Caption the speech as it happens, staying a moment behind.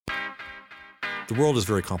the world is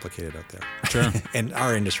very complicated out there. Sure. And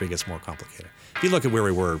our industry gets more complicated. If you look at where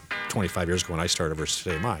we were 25 years ago when I started versus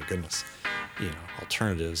today, my goodness,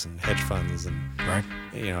 alternatives and hedge funds and Right.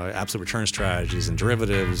 Absolute return strategies and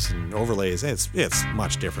derivatives and overlays, it's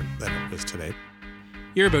much different than it is today.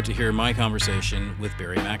 You're about to hear my conversation with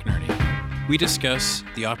Barry McInerney. We discuss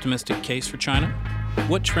the optimistic case for China,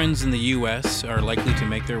 what trends in the U.S. are likely to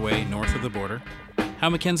make their way north of the border, how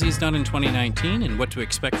Mackenzie has done in 2019 and what to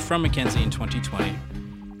expect from Mackenzie in 2020,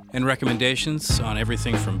 and recommendations on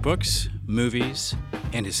everything from books, movies,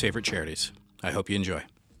 and his favorite charities. I hope you enjoy.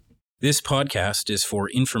 This podcast is for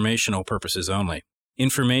informational purposes only.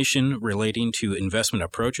 Information relating to investment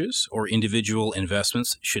approaches or individual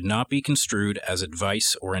investments should not be construed as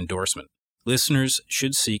advice or endorsement. Listeners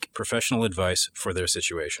should seek professional advice for their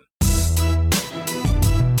situation.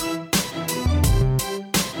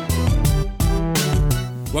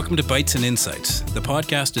 Welcome to Bites and Insights, the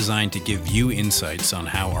podcast designed to give you insights on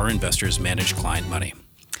how our investors manage client money.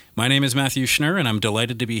 My name is Matthew Schnurr, and I'm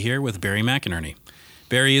delighted to be here with Barry McInerney.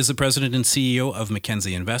 Barry is the president and CEO of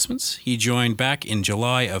Mackenzie Investments. He joined back in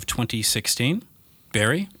July of 2016.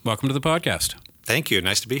 Barry, welcome to the podcast. Thank you.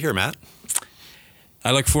 Nice to be here, Matt.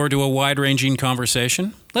 I look forward to a wide-ranging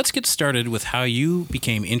conversation. Let's get started with how you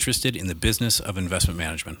became interested in the business of investment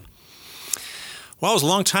management. Well, it was a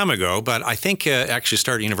long time ago, but I think actually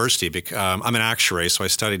started university. I'm an actuary, so I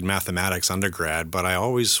studied mathematics undergrad, but I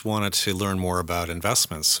always wanted to learn more about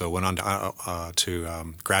investments. So went on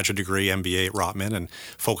to graduate degree, MBA at Rotman, and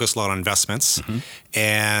focused a lot on investments. Mm-hmm.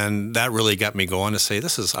 And that really got me going to say,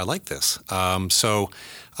 I like this.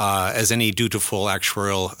 As any dutiful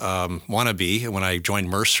actuarial wannabe, when I joined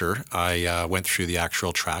Mercer, I went through the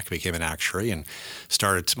actuarial track, became an actuary, and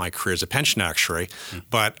started my career as a pension actuary. Mm-hmm.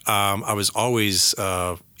 But I was always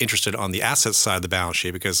interested on the asset side of the balance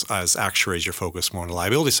sheet because as actuaries, you're focused more on the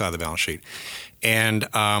liability side of the balance sheet. And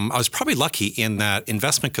I was probably lucky in that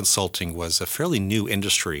investment consulting was a fairly new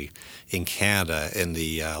industry in Canada in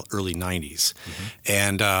the early 90s. Mm-hmm.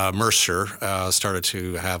 And Mercer started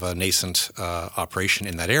to have a nascent operation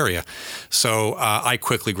in that area. So I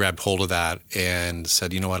quickly grabbed hold of that and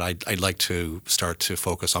said, you know what, I'd like to start to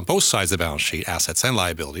focus on both sides of the balance sheet, assets and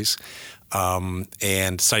liabilities.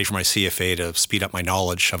 And studied for my CFA to speed up my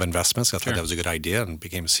knowledge of investments. I thought that was a good idea and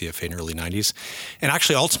became a CFA in the early 90s. And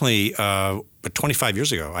actually, ultimately, but 25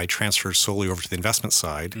 years ago, I transferred solely over to the investment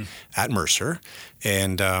side at Mercer.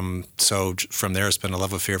 And so from there, it's been a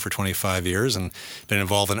love affair for 25 years and been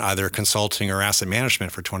involved in either consulting or asset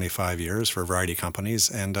management for 25 years for a variety of companies.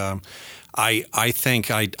 And I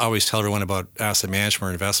think I always tell everyone about asset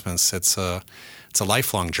management or investments, it's a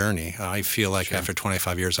lifelong journey. I feel like after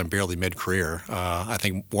 25 years, I'm barely mid-career. I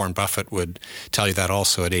think Warren Buffett would tell you that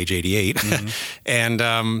also at age 88. Mm-hmm. And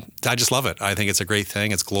I just love it. I think it's a great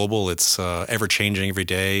thing. It's global. It's ever-changing every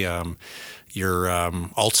day. You're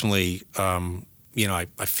ultimately,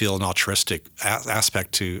 I feel an altruistic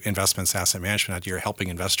aspect to investments, asset management. You're helping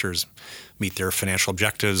investors meet their financial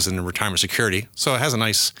objectives and retirement security. So it has a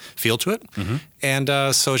nice feel to it. Mm-hmm.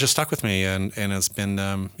 And so it just stuck with me. And it's been,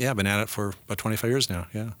 been at it for about 25 years now.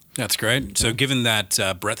 Yeah. That's great. So given that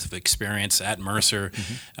breadth of experience at Mercer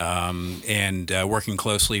and working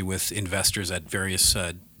closely with investors at various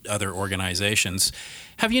other organizations,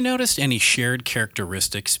 have you noticed any shared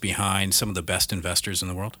characteristics behind some of the best investors in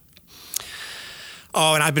the world?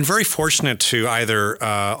 Oh, and I've been very fortunate to either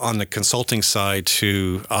on the consulting side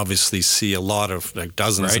to obviously see a lot of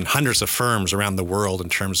dozens and hundreds of firms around the world in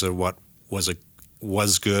terms of what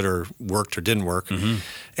was good or worked or didn't work. Mm-hmm.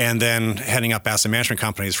 And then heading up asset management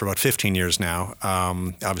companies for about 15 years now.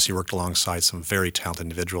 Obviously worked alongside some very talented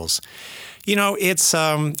individuals. It's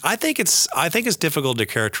I think it's difficult to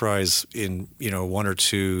characterize in one or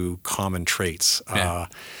two common traits. Yeah.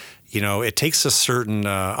 It takes a certain,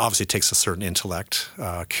 obviously it takes a certain intellect,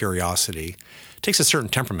 curiosity. It takes a certain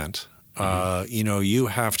temperament. Mm-hmm. You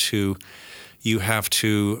have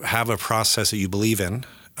to have a process that you believe in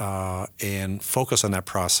and focus on that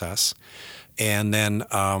process and then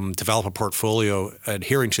develop a portfolio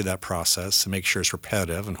adhering to that process and make sure it's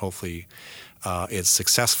repetitive and hopefully it's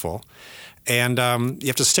successful. And you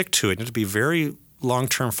have to stick to it. You have to be very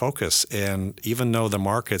long-term focused. And even though the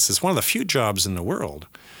markets is one of the few jobs in the world,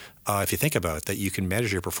 if you think about it, that you can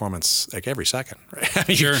measure your performance like every second,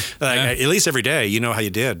 right? Sure. At least every day, you know how you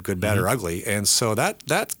did, good, bad, or ugly. And so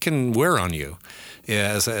that can wear on you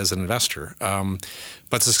as an investor.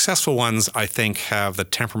 But the successful ones, I think, have the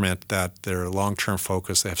temperament that they're long-term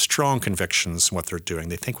focused. They have strong convictions in what they're doing.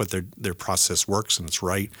 They think what their process works and it's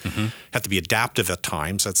right. Mm-hmm. Have to be adaptive at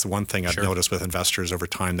times. That's the one thing I've noticed with investors over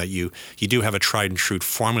time, that you do have a tried and true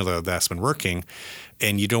formula that's been working.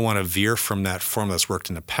 And you don't want to veer from that formula that's worked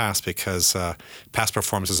in the past, because past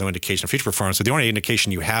performance is no indication of future performance. So the only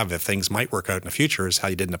indication you have that things might work out in the future is how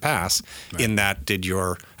you did in the past. Right. In that, did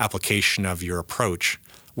your application of your approach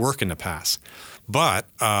work in the past? But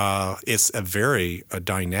it's a very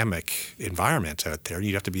dynamic environment out there.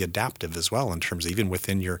 You have to be adaptive as well in terms of even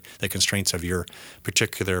within the constraints of your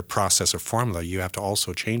particular process or formula. You have to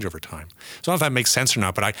also change over time. So I don't know if that makes sense or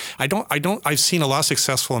not, but I've seen a lot of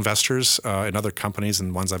successful investors in other companies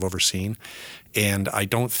and ones I've overseen, and I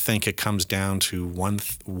don't think it comes down to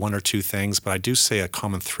one or two things. But I do say a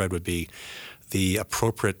common thread would be the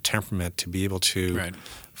appropriate temperament to be able to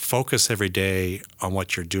focus every day on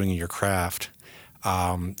what you're doing in your craft.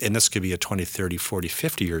 And this could be a 20, 30, 40,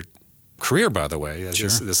 50-year career, by the way,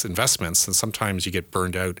 as this investments. And sometimes you get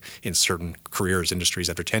burned out in certain careers, industries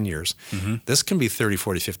after 10 years. Mm-hmm. This can be 30,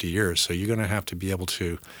 40, 50 years. So you're going to have to be able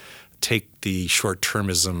to take the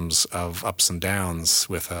short-termisms of ups and downs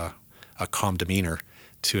with a calm demeanor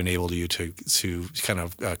to enable you to kind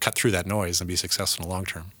of cut through that noise and be successful in the long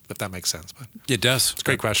term, if that makes sense. But it does. It's a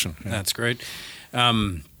great question. Yeah. That's great.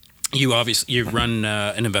 You run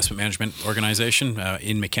an investment management organization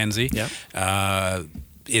in Mackenzie. Yeah.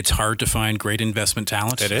 It's hard to find great investment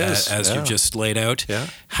talent. It is, as you've just laid out. Yeah.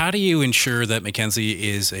 How do you ensure that Mackenzie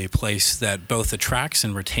is a place that both attracts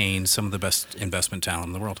and retains some of the best investment talent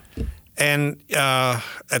in the world? And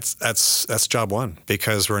that's job one,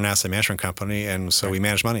 because we're an asset management company, and so we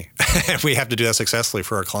manage money. We have to do that successfully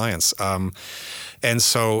for our clients. And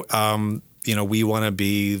so we want to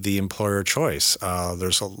be the employer of choice.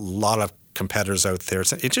 There's a lot of competitors out there.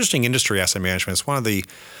 It's an interesting industry, asset management. It's one of the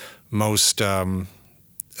most,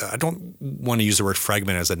 I don't want to use the word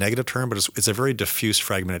fragmented as a negative term, but it's a very diffuse,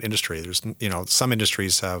 fragmented industry. There's, some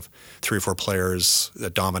industries have 3 or 4 players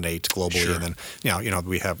that dominate globally. Sure. And then,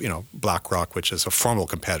 we have, BlackRock, which is a formal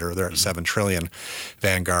competitor. They're at $7 trillion,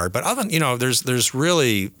 Vanguard. But other than,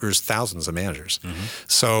 there's thousands of managers. Mm-hmm.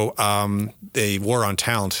 So the war on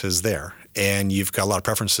talent is there. And you've got a lot of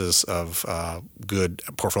preferences of good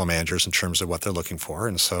portfolio managers in terms of what they're looking for.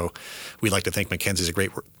 And so we like to think Mackenzie is a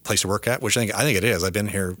great place to work at, which I think it is. I've been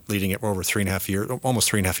here leading it for over 3.5 years, almost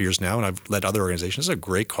 3.5 years now, and I've led other organizations. It's a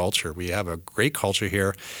great culture. We have a great culture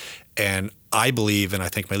here. And I believe, and I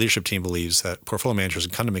think my leadership team believes, that portfolio managers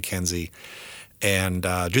can come to Mackenzie and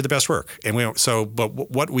do the best work. And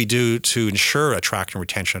but what we do to ensure attraction and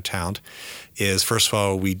retention of talent is, first of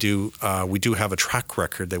all, we do have a track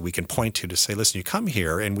record that we can point to say, listen, you come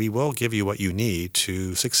here and we will give you what you need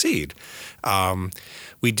to succeed.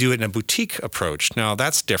 We do it in a boutique approach. Now,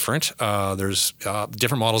 that's different. There's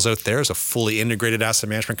different models out there. There's a fully integrated asset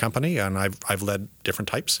management company, and I've led different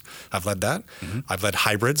types. I've led that. Mm-hmm. I've led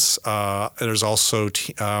hybrids. There's also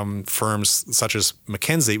firms such as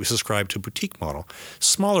Mackenzie. We subscribe to a boutique model.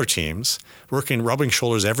 Smaller teams rubbing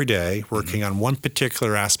shoulders every day, working on one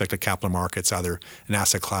particular aspect of capital markets, either an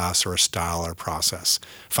asset class or a style or process,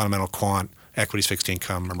 fundamental quant, equities, fixed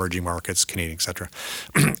income, emerging markets, Canadian, et cetera.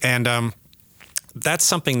 And that's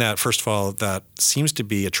something that, first of all, that seems to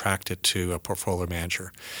be attracted to a portfolio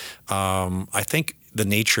manager. I think the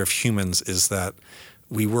nature of humans is that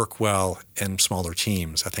we work well in smaller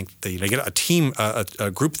teams. I think that you get a team,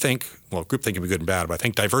 a group think. Well, group think can be good and bad, but I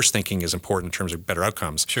think diverse thinking is important in terms of better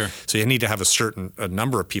outcomes. Sure. So you need to have a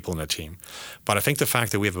number of people in a team. But I think the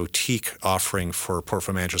fact that we have a boutique offering for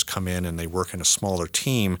portfolio managers come in and they work in a smaller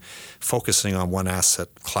team, focusing on one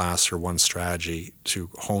asset class or one strategy to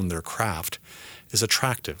hone their craft, is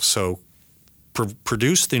attractive. So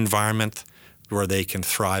produce the environment where they can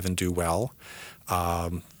thrive and do well.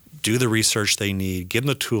 Do the research they need, give them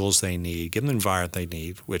the tools they need, give them the environment they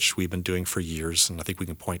need, which we've been doing for years, and I think we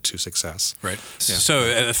can point to success. Right. Yeah. So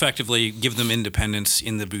effectively give them independence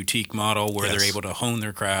in the boutique model where they're able to hone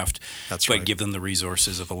their craft, but give them the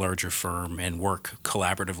resources of a larger firm and work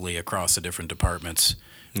collaboratively across the different departments,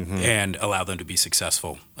 mm-hmm. and allow them to be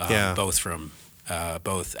successful, both from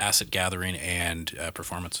both asset gathering and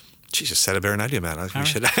performance. She just said it better than I do, man. We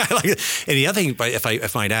should. I like it. And the other thing, if I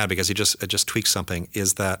might add, because it just tweaks something,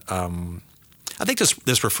 is that I think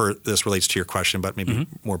this relates to your question, but maybe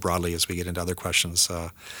mm-hmm. more broadly as we get into other questions.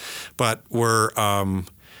 But we're a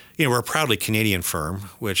proudly Canadian firm,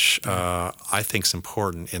 which I think is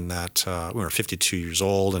important in that we're 52 years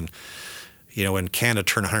old, and when Canada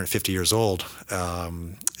turned 150 years old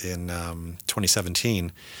in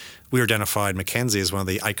 2017, we identified Mackenzie as one of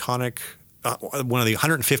the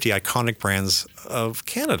 150 iconic brands of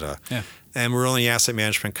Canada. Yeah. And we're only an asset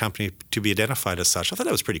management company to be identified as such. I thought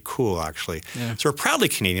that was pretty cool, actually. Yeah. So we're proudly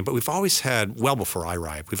Canadian, but we've always had, well before I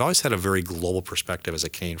arrived, we've always had a very global perspective as a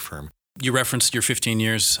Canadian firm. You referenced your 15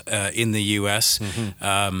 years in the U.S.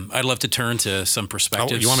 Mm-hmm. I'd love to turn to some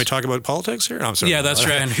perspectives. Oh, you want me to talk about politics here? No, I'm sorry. Yeah, that's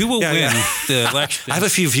right. And who will win the election? I have a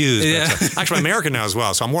few views. But, actually, I'm American now as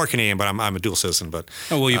well, so I'm more Canadian, but I'm a dual citizen. But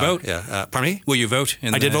will you vote? Yeah. Pardon me? Will you vote?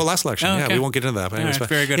 I did vote last election. Okay. Yeah, we won't get into that. But anyways, right,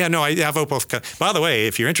 very good. Yeah, no, I vote both. By the way,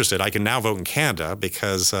 if you're interested, I can now vote in Canada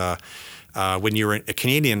because when you were a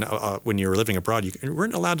Canadian, when you were living abroad, you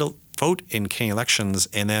weren't allowed to vote in Canadian elections,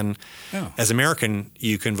 and then as American,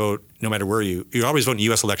 you can vote no matter where you always vote in the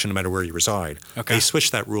U.S. election no matter where you reside. Okay. They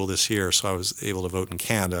switched that rule this year, so I was able to vote in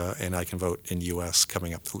Canada, and I can vote in the U.S.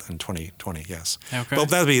 coming up in 2020, yes. Okay. But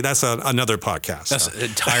that's another podcast. That's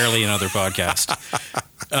entirely another podcast.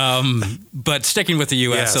 But sticking with the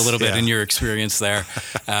U.S. a little bit in your experience there,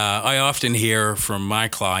 I often hear from my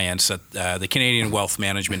clients that the Canadian wealth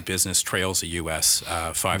management business trails the U.S.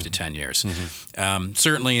 5 to 10 years. Mm-hmm.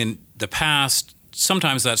 Certainly in the past,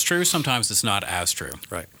 sometimes that's true, sometimes it's not as true.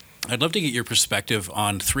 Right. I'd love to get your perspective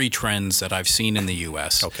on 3 trends that I've seen in the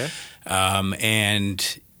U.S. Okay.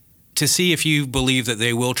 And to see if you believe that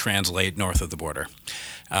they will translate north of the border.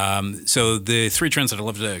 So the 3 trends that I'd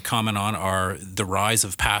love to comment on are the rise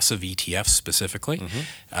of passive ETFs specifically,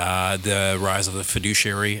 the rise of the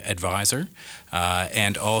fiduciary advisor,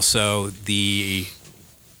 and also the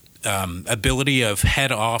ability of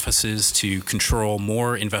head offices to control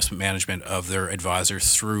more investment management of their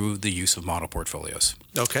advisors through the use of model portfolios.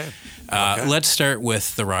 Okay. Let's start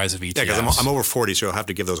with the rise of ETFs. Yeah, because I'm over 40, so I'll have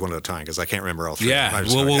to give those one at a time because I can't remember all 3. Yeah,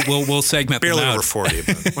 we'll segment them out. Barely over 40,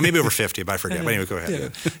 but maybe over 50, but I forget. But anyway, go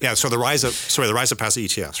ahead. Yeah. So the rise of passive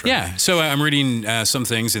ETFs, right? Yeah. So I'm reading some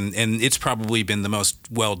things, and it's probably been the most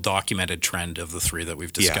well documented trend of the 3 that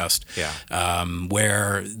we've discussed. Yeah.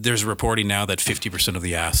 Where there's reporting now that 50% of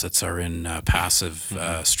the assets are in passive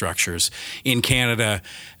structures. In Canada,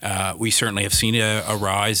 we certainly have seen a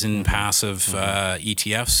rise in passive ETFs.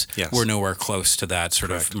 Yes. We're nowhere close to that sort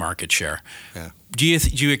of market share. Yeah. Do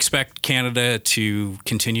you expect Canada to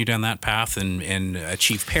continue down that path and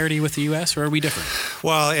achieve parity with the U.S., or are we different?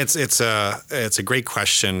 Well, it's a great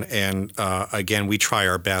question, and again, we try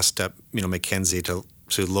our best at Mackenzie to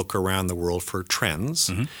look around the world for trends.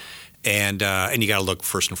 Mm-hmm. And you got to look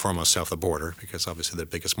first and foremost south of the border because obviously they're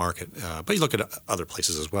the biggest market. But you look at other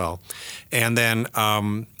places as well, and then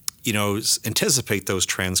anticipate those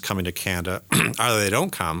trends coming to Canada. Either they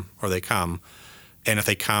don't come or they come, and if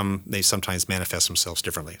they come, they sometimes manifest themselves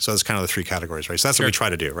differently. So that's kind of the 3 categories, right? So that's what we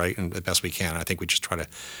try to do, right, and the best we can. I think we just try to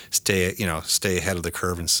stay ahead of the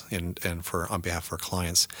curve and on behalf of our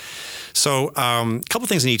clients. So a couple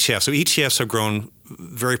things in ETFs. So ETFs have grown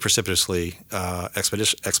very precipitously,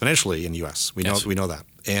 exponentially in the U.S. We know that,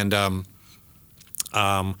 and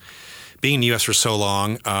being in the U.S. for so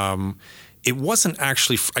long, it wasn't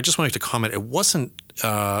actually. I just wanted to comment. It wasn't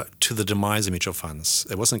to the demise of mutual funds.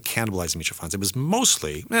 It wasn't cannibalizing mutual funds. It was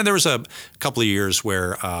mostly. There was a couple of years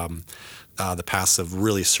where the passive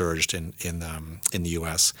really surged in the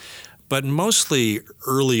U.S. But mostly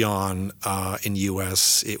early on in the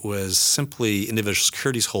U.S., it was simply individual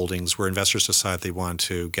securities holdings where investors decided they wanted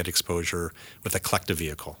to get exposure with a collective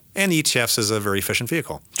vehicle. And ETFs is a very efficient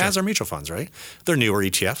vehicle, as are mutual funds, right? They're newer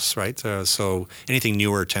ETFs, right? So anything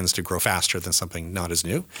newer tends to grow faster than something not as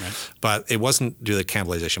new. Right. But it wasn't due to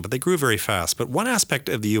cannibalization, but they grew very fast. But one aspect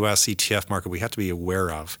of the U.S. ETF market we have to be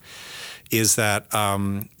aware of is that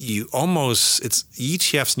ETFs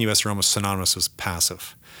in the U.S. are almost synonymous with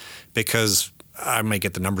passive. Because I might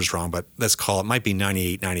get the numbers wrong, but let's call it might be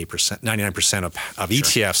 99% of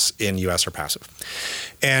ETFs in the U.S. are passive.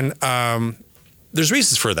 And there's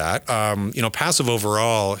reasons for that. Passive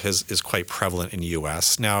overall is quite prevalent in the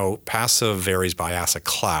U.S. Now, passive varies by asset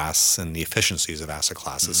class and the efficiencies of asset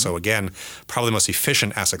classes. Mm-hmm. So again, probably the most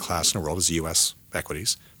efficient asset class in the world is U.S.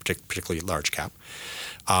 equities, particularly large cap.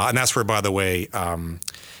 And that's where, by the way,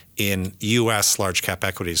 in U.S. large cap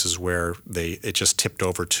equities is where it just tipped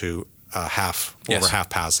over to over half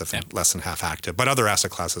passive and less than half active. But other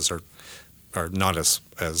asset classes are not as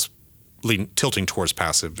tilting towards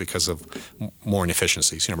passive because of more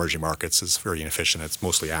inefficiencies. Emerging markets is very inefficient. It's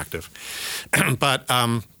mostly active. But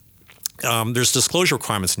there's disclosure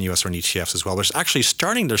requirements in the U.S. on ETFs as well.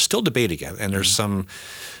 There's still debating it, and there's some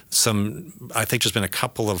I think there's been a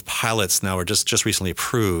couple of pilots now, or just recently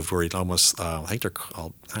approved, where it almost I think they're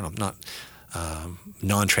called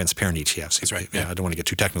non-transparent ETFs. That's right. Yeah, I don't want to get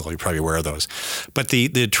too technical. You're probably aware of those. But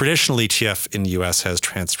the traditional ETF in the U.S. has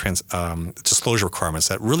disclosure requirements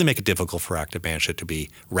that really make it difficult for active management to be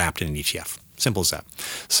wrapped in an ETF. Simple as that.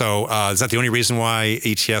 So is that the only reason why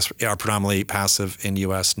ETFs are predominantly passive in the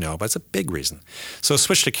U.S.? No, but it's a big reason. So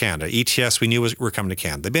switch to Canada. ETFs, we knew were coming to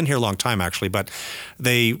Canada. They've been here a long time, actually, but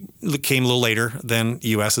they came a little later than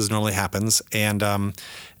U.S. as normally happens.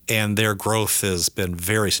 And their growth has been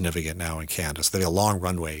very significant now in Canada. So they have a long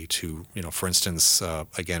runway to, for instance,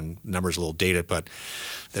 again, numbers a little dated, but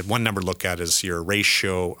that one number to look at is your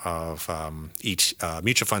ratio of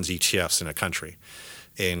mutual funds ETFs in a country.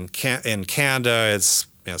 In Canada, it's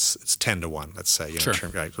 10 to 1, let's say, Sure.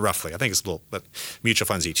 Roughly. I think it's a little, but mutual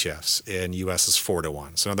funds ETFs in U.S. is 4 to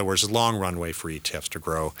 1. So in other words, there's a long runway for ETFs to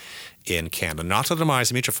grow in Canada, not to demise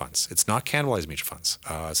the mutual funds. It's not cannibalizing mutual funds.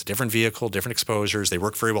 It's a different vehicle, different exposures. They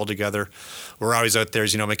work very well together. We're always out there,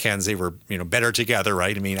 as Mackenzie, we're better together,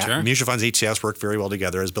 right? I mean, Sure. Mutual funds ETFs work very well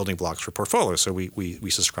together as building blocks for portfolios. So we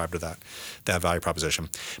subscribe to that value proposition.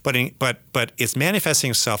 But it's manifesting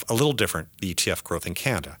itself a little different, the ETF growth in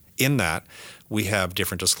Canada, in that we have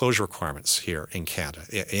different disclosure requirements here in Canada.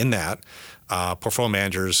 In that, portfolio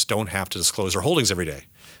managers don't have to disclose their holdings every day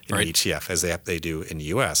in Right. an ETF as they do in the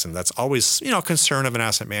U.S. And that's always, a concern of an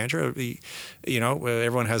asset manager.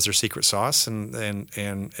 Everyone has their secret sauce, and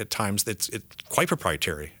at times it's quite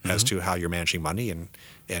proprietary as to how you're managing money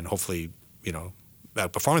and hopefully,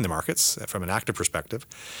 outperforming the markets from an active perspective.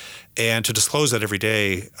 And to disclose that every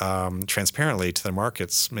day transparently to the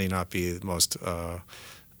markets may not be the most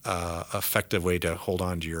effective way to hold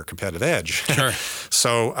on to your competitive edge. Sure.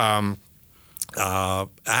 So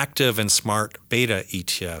active and smart beta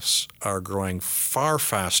ETFs are growing far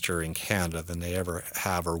faster in Canada than they ever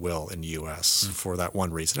have or will in the U.S. for that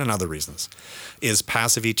one reason and other reasons. Is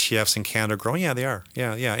passive ETFs in Canada growing? Yeah, they are.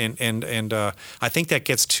 Yeah. And I think that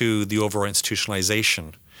gets to the overall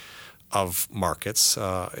institutionalization of markets.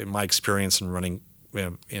 In my experience in running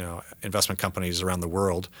investment companies around the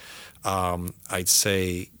world, I'd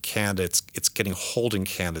say Canada, it's getting hold in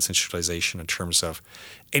Canada's institutionalization in terms of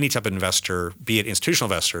any type of investor, be it institutional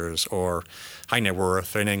investors or high net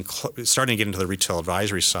worth, and then starting to get into the retail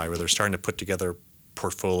advisory side where they're starting to put together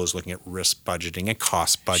portfolios looking at risk budgeting and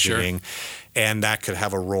cost budgeting. Sure. And that could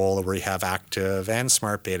have a role where you have active and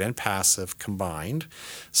smart beta and passive combined.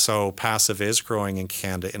 So passive is growing in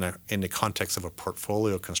Canada in the context of a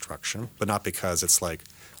portfolio construction, but not because it's like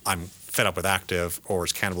I'm fed up with active or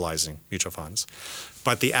it's cannibalizing mutual funds.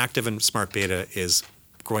 But the active and smart beta is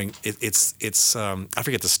growing. It's I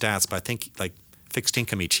forget the stats, but I think like fixed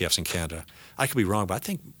income ETFs in Canada, I could be wrong, but I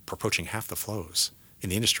think approaching half the flows in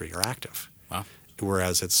the industry are active. Wow.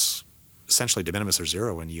 Whereas it's essentially de minimis or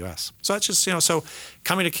zero in the U.S. So it's just, so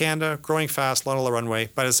coming to Canada, growing fast, a lot of the runway,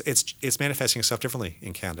 but it's manifesting itself differently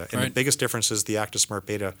in Canada. And right. The biggest difference is the active smart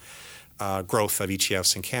beta growth of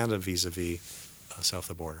ETFs in Canada vis-a-vis south of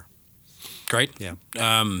the border. Great. Yeah.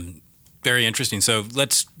 Very interesting. So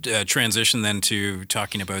let's transition then to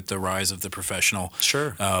talking about the rise of the professional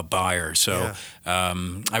Sure. buyer. So Yeah.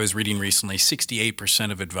 I was reading recently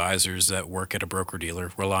 68% of advisors that work at a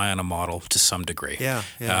broker-dealer rely on a model to some degree. Yeah.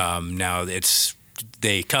 Now,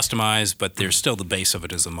 they customize, but there's still the base of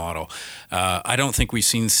it as a model. I don't think we've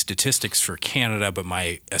seen statistics for Canada, but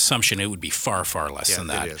my assumption it would be far, far less than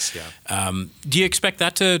that. It is, yeah. Do you expect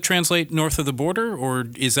that to translate north of the border, or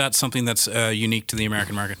is that something that's unique to the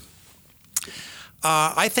American market?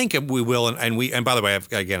 I think we will, and by the way,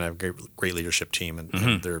 I have a great leadership team,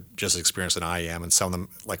 and they're just as experienced than I am, and some of them,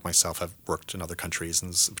 like myself, have worked in other countries,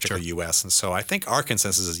 and particularly Sure. U.S. And so I think our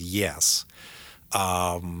consensus is yes,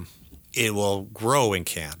 it will grow in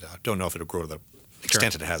Canada. Don't know if it'll grow to the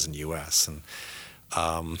extent it has in the U.S. And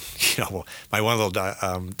my one little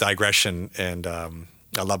digression, and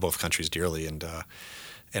I love both countries dearly, and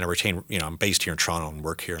I retain, I'm based here in Toronto and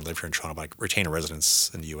work here and live here in Toronto, but I retain a residence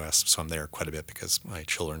in the U.S., so I'm there quite a bit because my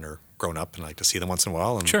children are grown up and I like to see them once in a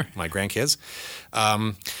while, and Sure. my grandkids.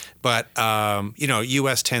 But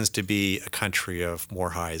U.S. tends to be a country of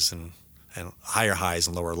more highs and higher highs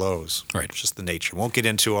and lower lows. Right. It's just the nature. Won't get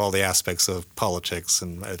into all the aspects of politics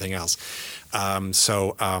and everything else.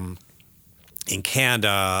 In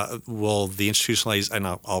Canada, will the and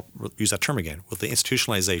I'll use that term again, will the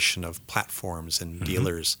institutionalization of platforms and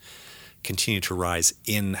dealers continue to rise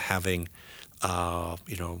in having,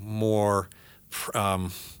 more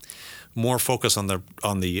focus on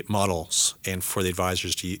the models and for the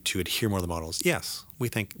advisors to adhere more to the models? Yes, we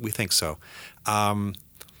think so.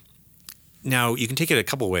 Now, you can take it a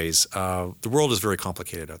couple ways. The world is very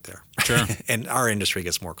complicated out there. Sure. And our industry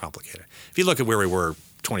gets more complicated. If you look at where we were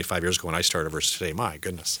 25 years ago when I started versus today, my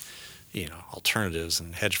goodness, alternatives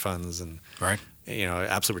and hedge funds and Right.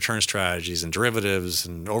 Absolute return strategies and derivatives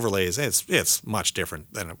and overlays. It's much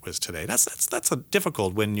different than it was today. That's a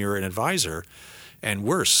difficult when you're an advisor, and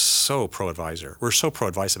we're so pro-advisor. We're so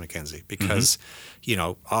pro-advice at Mackenzie because,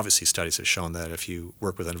 obviously studies have shown that if you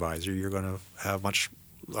work with an advisor, you're going to have much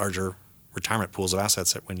larger retirement pools of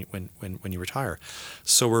assets when you retire.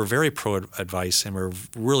 So we're very pro-advice, and we're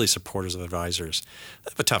really supporters of advisors.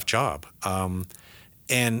 They have a tough job.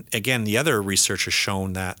 And again, the other research has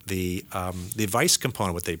shown that the advice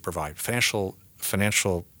component, what they provide, financial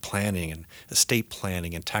planning and estate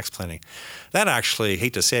planning and tax planning, that actually,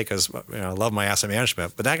 hate to say it because I love my asset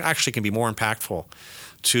management, but that actually can be more impactful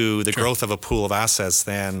to the growth of a pool of assets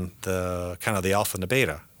than the kind of the alpha and the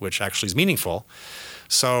beta, which actually is meaningful.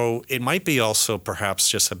 So it might be also perhaps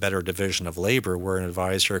just a better division of labor where an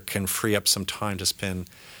advisor can free up some time to spend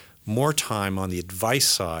more time on the advice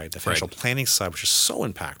side, the financial planning side, which is so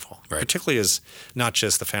impactful, particularly as not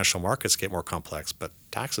just the financial markets get more complex, but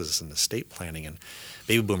taxes and estate planning and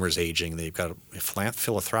baby boomers aging. They've got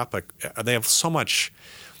philanthropic. They have so much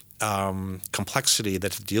complexity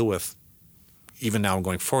that to deal with even now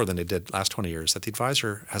going forward than they did last 20 years, that the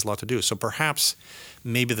advisor has a lot to do. So perhaps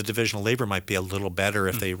maybe the division of labor might be a little better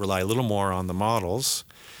if they rely a little more on the models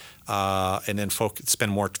and then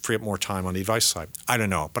free up more time on the advice side. I don't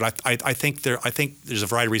know, but I think there's a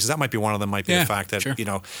variety of reasons. That might be one of them. Might be the fact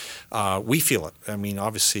that we feel it. I mean,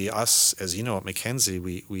 obviously, us as at Mackenzie,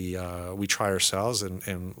 we try ourselves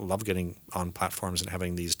and love getting on platforms and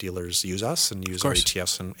having these dealers use us and use our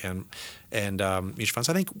ETFs and mutual funds.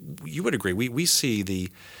 I think you would agree. We see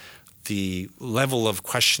the level of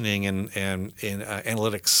questioning and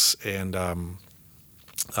analytics and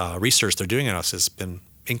research they're doing on us has been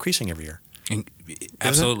increasing every year.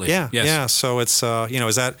 Absolutely. Yeah. Yes. Yeah. So it's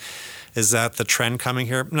is that the trend coming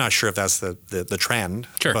here? I'm not sure if that's the trend.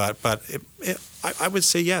 Sure. But I would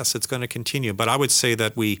say yes, it's going to continue. But I would say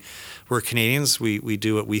that we're Canadians. We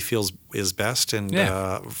do what we feel is best, and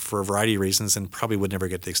for a variety of reasons, and probably would never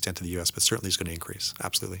get to the extent of the U.S. But certainly is going to increase.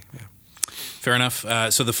 Absolutely. Yeah. Fair enough.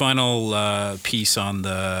 So the final piece on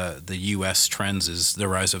the U.S. trends is the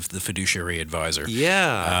rise of the fiduciary advisor.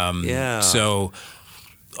 Yeah. So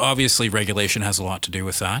obviously regulation has a lot to do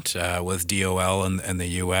with that, with DOL and the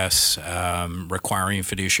U.S. Requiring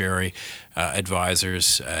fiduciary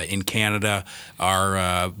advisors. In Canada,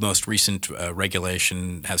 our most recent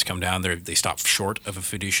regulation has come down. They stopped short of a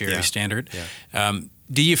fiduciary standard. Yeah.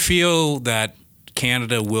 Do you feel that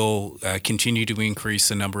Canada will continue to increase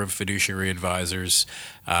the number of fiduciary advisors,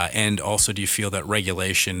 and also do you feel that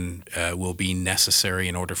regulation will be necessary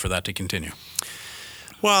in order for that to continue?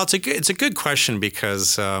 Well, it's a good question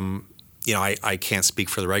because I can't speak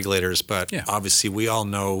for the regulators, but obviously we all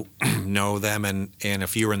know them, and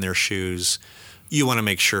if you were in their shoes, you want to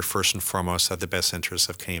make sure first and foremost that the best interests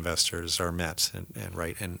of Canadian investors are met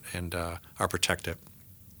and are protected.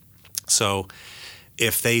 So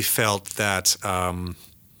if they felt that, can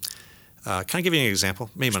I give you an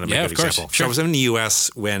example? Maybe I'm going to make an example. Sure. So I was in the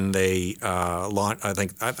U.S. when they launched. I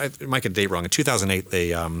think I might get the date wrong. In 2008,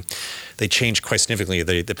 they changed quite significantly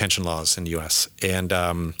the pension laws in the U.S. And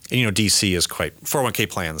DC is quite 401k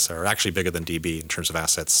plans are actually bigger than DB in terms of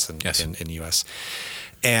assets in the U.S.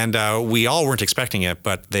 And we all weren't expecting it,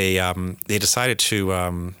 but they decided to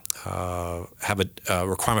have a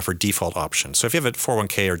requirement for default option. So if you have a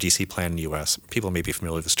 401k or DC plan in the U.S., people may be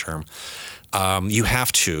familiar with this term, you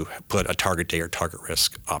have to put a target date or target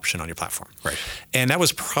risk option on your platform. Right. And that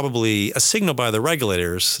was probably a signal by the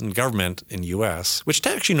regulators and government in the U.S., which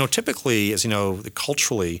actually, typically, as you know,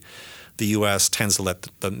 culturally, the U.S. tends to let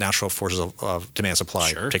the natural forces of demand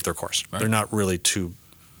supply take their course. Right. They're not really too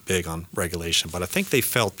big on regulation, but I think they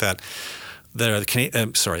felt that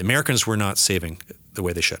Americans were not saving the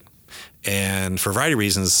way they should. And for a variety of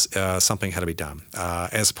reasons, something had to be done.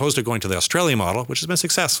 As opposed to going to the Australian model, which has been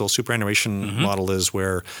successful, superannuation model is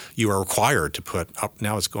where you are required to put up,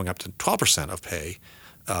 now it's going up to 12% of pay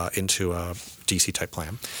into a DC type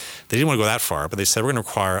plan. They didn't want to go that far, but they said we're going to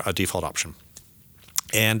require a default option.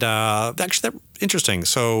 And actually, that's interesting.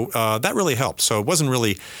 So that really helped. So it wasn't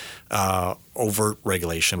really overt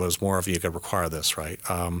regulation, but it was more of you could require this, right?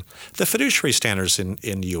 The fiduciary standards in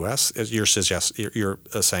the U.S., as you're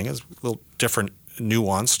saying, is a little different,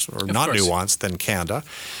 nuanced or not nuanced than Canada,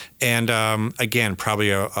 and again,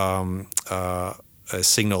 probably a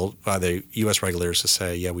signal by the U.S. regulators to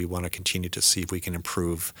say, we want to continue to see if we can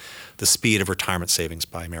improve the speed of retirement savings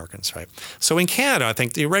by Americans, right? So in Canada, I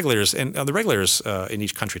think the regulators in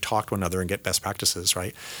each country talk to one another and get best practices,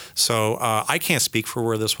 right? So I can't speak for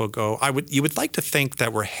where this will go. You would like to think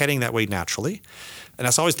that we're heading that way naturally, and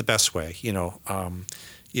that's always the best way.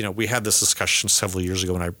 we had this discussion several years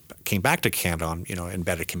ago when I came back to Canada on,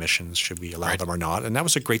 embedded commissions, should we allow them or not? And that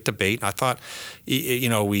was a great debate. I thought, they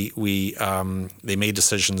made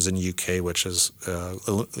decisions in the UK, which is,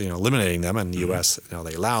 eliminating them, and the US,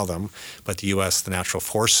 they allow them. But the US, the natural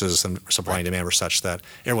forces and supply and demand were such that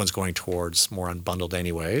everyone's going towards more unbundled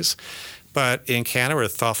anyways. But in Canada, we're a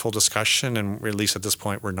thoughtful discussion, and at least at this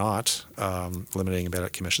point, we're not limiting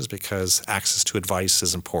embedded commissions because access to advice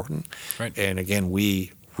is important. Right. And again,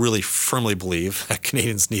 we really firmly believe that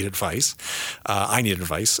Canadians need advice. I need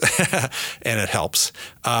advice, and it helps.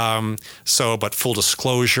 But full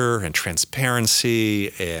disclosure and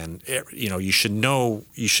transparency, and you should know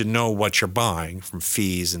what you're buying from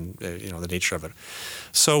fees and the nature of it.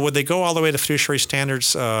 So would they go all the way to fiduciary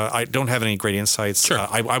standards? I don't have any great insights. Sure.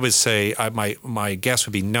 I would say my guess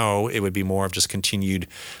would be no. It would be more of just continued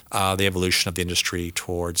the evolution of the industry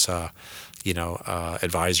towards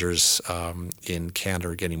advisors in Canada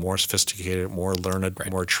are getting more sophisticated, more learned,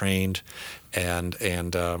 more trained, and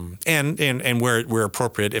where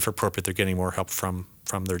appropriate, if appropriate, they're getting more help from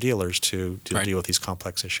their dealers to deal with these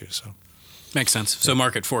complex issues. So makes sense. So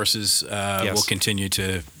market forces Yes. will continue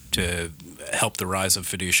to help the rise of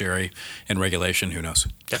fiduciary and regulation. Who knows?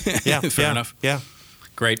 Yeah, Fair enough. Yeah.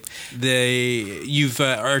 Great. You've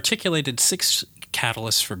articulated 6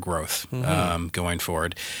 catalysts for growth going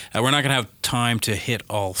forward. We're not going to have time to hit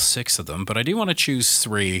all 6 of them, but I do want to choose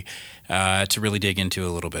 3 to really dig into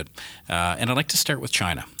a little bit. And I'd like to start with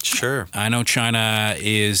China. Sure. I know China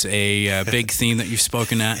is a big theme that you've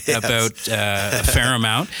spoken Yes. about a fair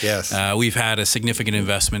amount. Yes. We've had a significant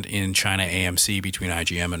investment in China AMC between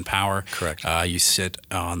IGM and Power. Correct. You sit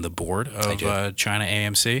on the board I do. of China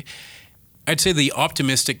AMC. I'd say the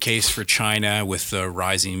optimistic case for China with the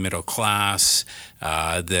rising middle class,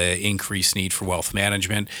 the increased need for wealth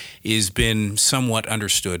management, has been somewhat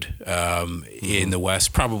understood in the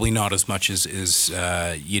West, probably not as much as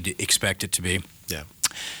you'd expect it to be. Yeah.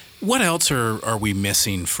 What else are we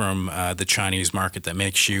missing from the Chinese market that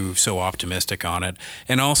makes you so optimistic on it?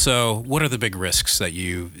 And also, what are the big risks that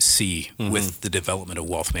you see with the development of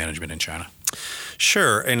wealth management in China?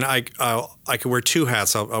 Sure. And I could wear 2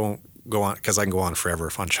 hats. I won't go on because I can go on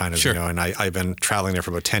forever on China, Sure. and I've been traveling there for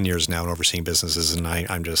about 10 years now and overseeing businesses, and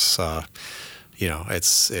I'm just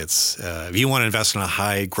it's if you want to invest in a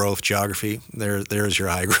high growth geography, there's your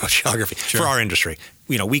high growth geography for our industry.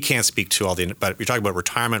 We can't speak to all but you're talking about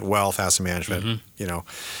retirement, wealth, asset management.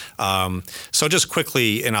 So just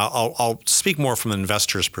quickly, and I'll speak more from an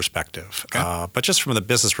investor's perspective, but just from the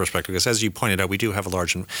business perspective, because as you pointed out, we do have a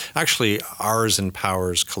large, actually ours and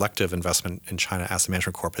Power's collective investment in China Asset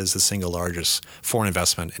Management Corp is the single largest foreign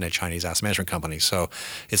investment in a Chinese asset management company. So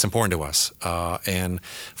it's important to us. And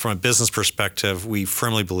from a business perspective, we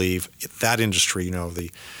firmly believe that industry,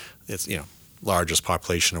 it's largest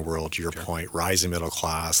population in the world, to your point, rising middle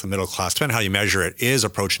class. The middle class, depending on how you measure it, is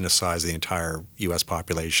approaching the size of the entire U.S.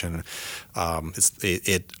 population. I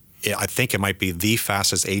think it might be the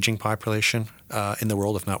fastest aging population in the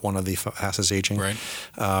world, if not one of the fastest aging. Right.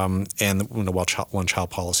 And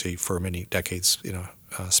one-child policy for many decades,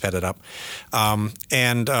 sped it up.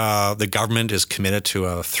 And the government is committed to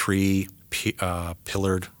a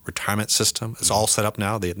 3-pillared retirement system. It's all set up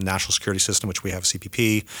now. The national security system, which we have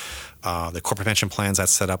CPP, the corporate pension plans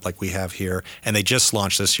that's set up like we have here, and they just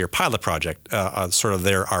launched this year pilot project, sort of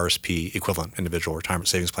their RSP equivalent, individual retirement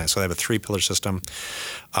savings plan. So they have a 3-pillar system.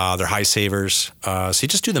 They're high savers. So you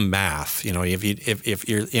just do the math.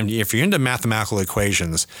 If you're into mathematical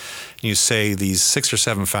equations, and you say these 6 or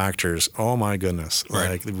 7 factors. Oh my goodness!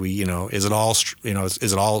 Right. Like is it all?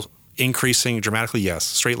 Is it all increasing dramatically? Yes.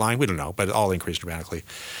 Straight line? We don't know, but it all increased dramatically.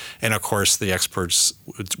 And of course, the experts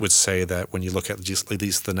would say that when you look at just at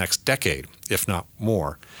least the next decade, if not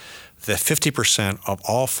more, that 50% of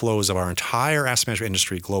all flows of our entire asset management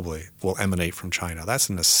industry globally will emanate from China. That's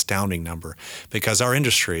an astounding number because our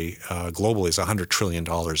industry globally is $100 trillion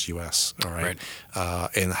US, all right?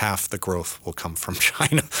 And half the growth will come from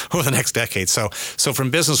China over the next decade. So from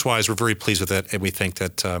business-wise, we're very pleased with it, and we think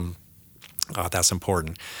that that's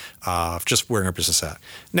important, just where our business at.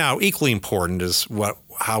 Now, equally important is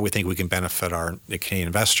how we think we can benefit the Canadian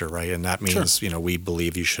investor, right? And that means, we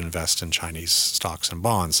believe you should invest in Chinese stocks and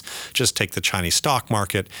bonds. Just take the Chinese stock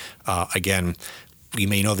market. Again, we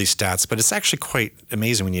may know these stats, but it's actually quite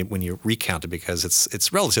amazing when you recount it because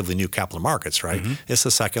it's relatively new capital markets, right? Mm-hmm. It's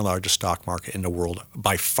the second largest stock market in the world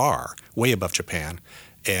by far, way above Japan.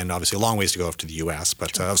 And obviously a long ways to go up to the U.S.,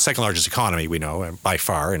 but second largest economy we know by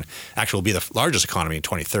far, and actually will be the largest economy in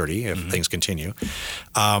 2030 if things continue.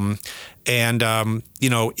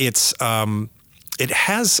 It's it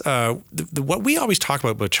has what we always talk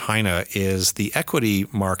about with China is the equity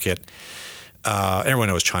market. Everyone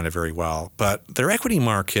knows China very well, but their equity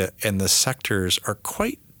market and the sectors are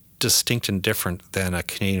quite distinct and different than a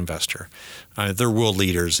Canadian investor. They're world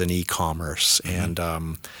leaders in e-commerce and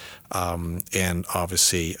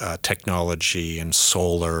obviously technology and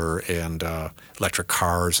solar and electric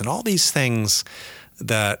cars and all these things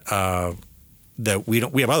that we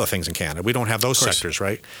don't. We have other things in Canada. We don't have those sectors,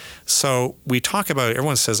 right? So we talk about.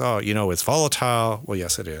 Everyone says, "Oh, it's volatile." Well,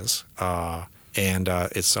 yes, it is, and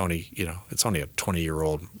it's only a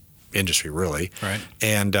 20-year-old industry, really. Right.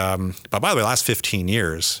 And but by the way, the last 15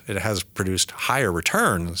 years, it has produced higher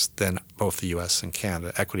returns than both the U.S. and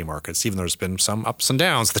Canada equity markets, even though there's been some ups and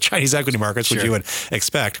downs. The Chinese equity markets, which you would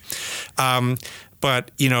expect.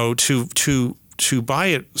 But to buy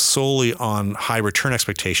it solely on high return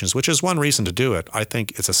expectations, which is one reason to do it, I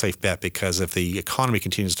think it's a safe bet because if the economy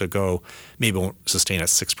continues to go, maybe it won't sustain at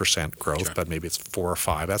 6% growth, but maybe it's 4 or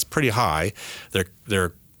 5. That's pretty high.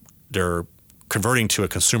 They're converting to a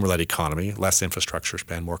consumer-led economy, less infrastructure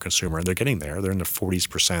spend, more consumer, and they're getting there. They're in the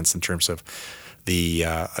 40% in terms of the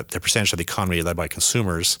percentage of the economy led by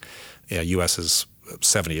consumers. U.S. is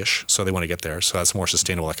 70-ish, so they want to get there. So that's a more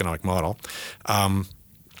sustainable economic model.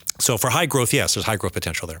 So for high growth, yes, there's high growth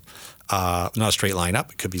potential there. Not a straight line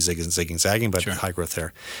up. It could be zigging, zagging, but high growth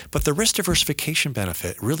there. But the risk diversification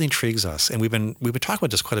benefit really intrigues us. And we've been talking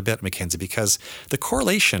about this quite a bit at Mackenzie because the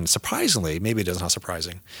correlation, surprisingly, maybe it is not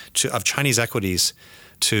surprising, of Chinese equities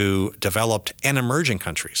to developed and emerging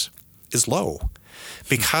countries is low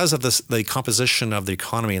because of the composition of the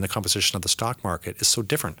economy and the composition of the stock market is so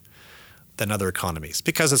different than other economies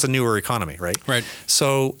because it's a newer economy, right? Right.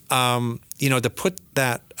 So, to put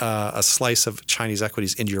that a slice of Chinese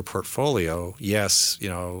equities into your portfolio, yes,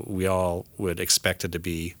 we all would expect it to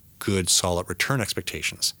be good, solid return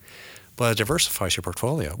expectations, but it diversifies your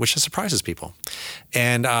portfolio, which surprises people.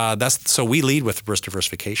 And so we lead with risk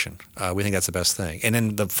diversification. We think that's the best thing. And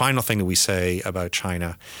then the final thing that we say about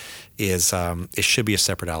China is it should be a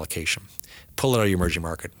separate allocation. Pull it out of your emerging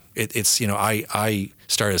market. I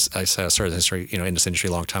started this history, in this industry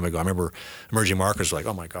a long time ago. I remember emerging markets were like,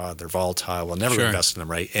 oh my God, they're volatile. We'll never invest in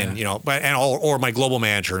them, right? And or my global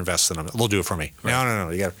manager invests in them. They'll do it for me. Right. No.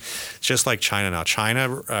 It's just like China now.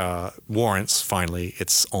 China warrants finally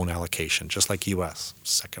its own allocation, just like U.S.,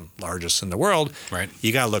 second largest in the world. Right.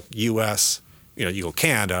 You got to look U.S. You go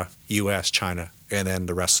Canada, U.S., China, and then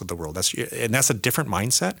the rest of the world. That's a different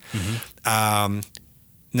mindset. Mm-hmm.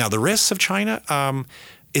 Now, the risks of China,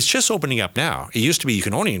 it's just opening up now. It used to be you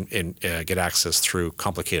can only get access through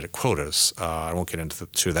complicated quotas. I won't get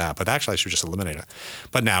into that, but actually I should just eliminate it.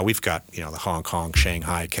 But now we've got the Hong Kong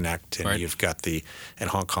Shanghai Connect, and you've got and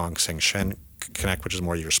Hong Kong Shenzhen Connect, which is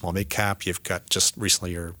more your small mid cap. You've got just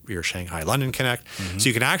recently your Shanghai London Connect. Mm-hmm. So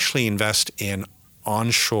you can actually invest in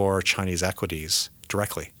onshore Chinese equities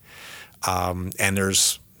directly, and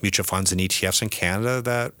there's mutual funds and ETFs in Canada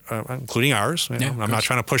that, including ours, I'm not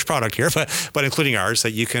trying to push product here, but including ours,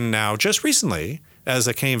 that you can now just recently as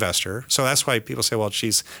a Canadian investor. So that's why people say, well,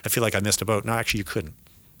 geez, I feel like I missed a boat. No, actually you couldn't.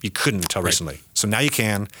 You couldn't until recently. So now you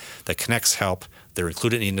can. The Connects help. They're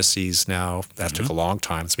included in indices now. That took a long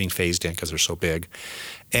time. It's being phased in because they're so big.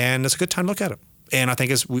 And it's a good time to look at it. And I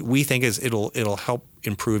think we think it'll help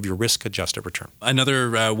improve your risk-adjusted return.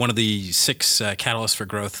 Another one of the 6 catalysts for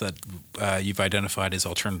growth that you've identified is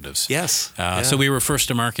alternatives. Yes. So we were first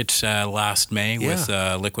to market last May with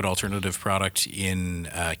a liquid alternative product in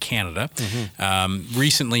Canada. Mm-hmm.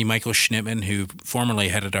 Recently, Michael Schnittman, who formerly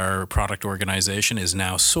headed our product organization, is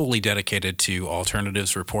now solely dedicated to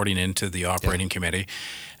alternatives, reporting into the operating committee.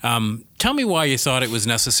 Tell me why you thought it was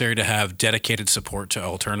necessary to have dedicated support to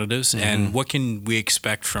alternatives, and what can we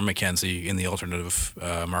expect from Mackenzie in the alternative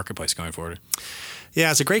marketplace going forward? Yeah,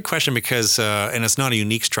 it's a great question because, and it's not a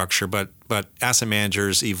unique structure, but asset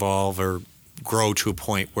managers evolve or grow to a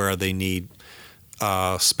point where they need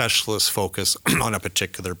specialist focus on a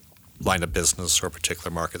particular line of business or a particular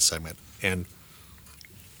market segment. And,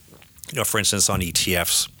 for instance, on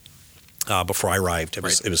ETFs, before I arrived, it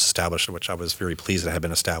was established, which I was very pleased that had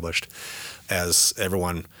been established, as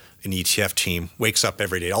everyone in the ETF team wakes up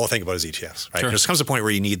every day. All they think about is ETFs, right? Sure. There comes a point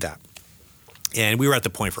where you need that. And we were at the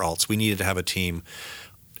point for alts. We needed to have a team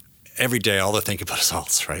every day, all they think about is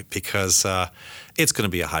alts, right? Because it's going to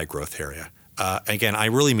be a high growth area. Again, I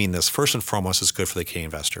really mean this. First and foremost, it's good for the Canadian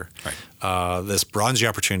investor. Right. This broadens the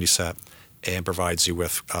opportunity set and provides you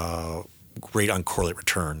with great uncorrelated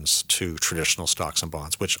returns to traditional stocks and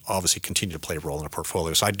bonds, which obviously continue to play a role in a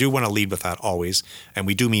portfolio. So I do want to lead with that always, and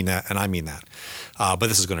we do mean that, and I mean that. But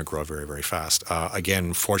this is going to grow very, very fast.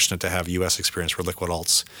 Again, fortunate to have U.S. experience where liquid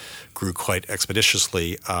alts grew quite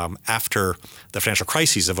expeditiously after the financial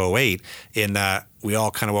crises of '08, in that we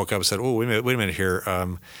all kind of woke up and said, oh, wait a minute here.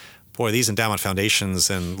 Boy, these endowment foundations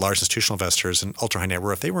and large institutional investors and ultra high net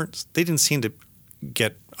worth, they didn't seem to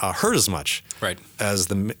get hurt as much as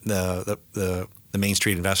the Main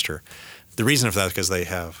Street investor. The reason for that is because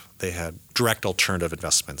they had direct alternative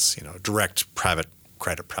investments, direct private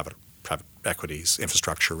credit, private equities,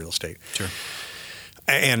 infrastructure, real estate,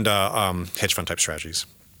 and hedge fund type strategies.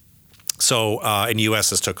 So in the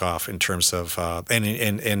U.S., this took off in terms of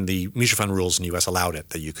and the mutual fund rules in the U.S. allowed it,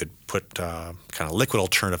 that you could put kind of liquid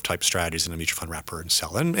alternative type strategies in a mutual fund wrapper and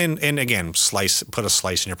sell, and again put a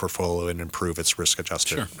slice in your portfolio and improve its risk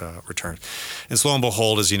adjusted return. And so lo and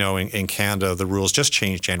behold, as you know, in Canada, the rules just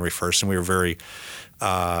changed January 1st, and we were very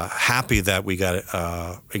happy that we got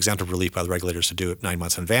exemptive relief by the regulators to do it 9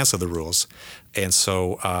 months in advance of the rules. And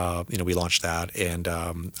so, we launched that, and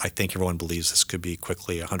I think everyone believes this could be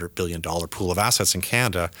quickly a $100 billion pool of assets in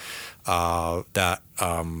Canada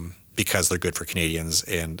because they're good for Canadians,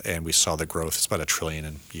 and we saw the growth. It's about $1 trillion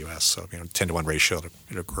in the U.S., so 10-to-1 ratio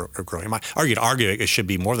to growing. Argue it should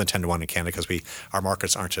be more than 10-to-1 in Canada because our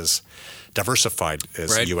markets aren't as diversified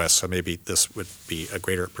as the U.S., so maybe this would be a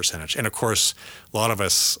greater percentage. And of course, a lot of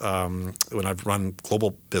us, when I've run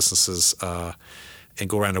global businesses and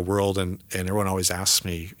go around the world, and everyone always asks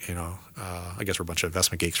me, I guess we're a bunch of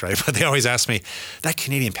investment geeks, right? But they always ask me, that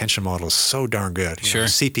Canadian pension model is so darn good.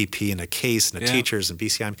 CPP and the CASE and the teachers and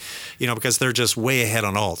BCI, because they're just way ahead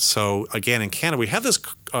on alts. So again, in Canada, we have this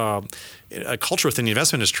a culture within the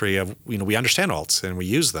investment industry of, we understand alts and we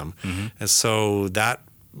use them. And so that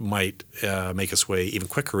might make its way even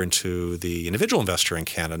quicker into the individual investor in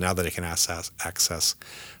Canada now that it can access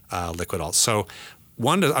liquid alts. So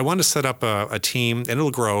I wanted to set up a team, and it'll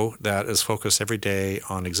grow, that is focused every day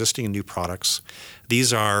on existing and new products.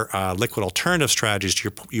 These are liquid alternative strategies,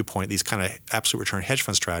 to your point, these kind of absolute return hedge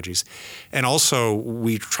fund strategies. And also,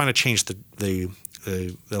 we're trying to change the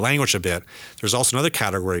language a bit. There's also another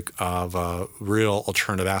category of real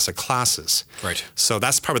alternative asset classes. Right. So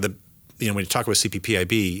that's probably when you talk about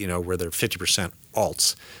CPPIB, where they're 50%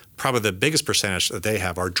 alts, probably the biggest percentage that they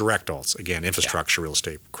have are direct alts, again, infrastructure, real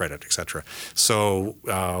estate, credit, et cetera. So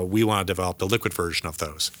we want to develop the liquid version of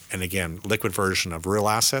those. And again, liquid version of real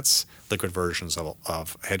assets, liquid versions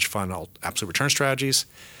of hedge fund absolute return strategies.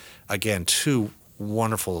 Again, two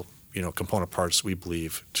wonderful component parts, we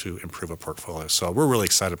believe, to improve a portfolio. So we're really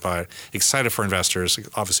excited by it, excited for investors.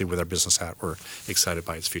 Obviously, with our business hat, we're excited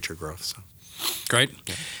by its future growth. So. Great.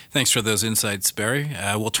 Yeah. Thanks for those insights, Barry.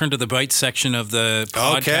 We'll turn to the Bites section of the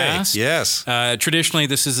podcast. Okay, yes. Traditionally,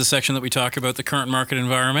 this is the section that we talk about the current market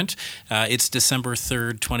environment. It's December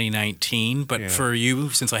 3rd, 2019. But for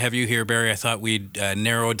you, since I have you here, Barry, I thought we'd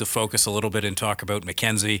narrowed the focus a little bit and talk about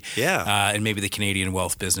Mackenzie and maybe the Canadian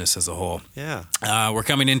wealth business as a whole. Yeah. We're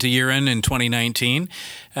coming into year-end in 2019.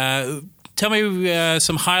 Tell me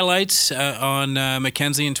some highlights on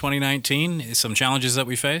Mackenzie in 2019, some challenges that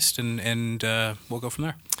we faced, and we'll go from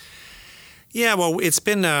there. Yeah, well, it's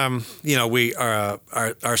been, our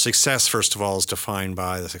success, first of all, is defined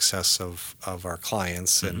by the success of our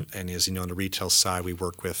clients. And as you know, on the retail side, we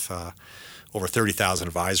work with over 30,000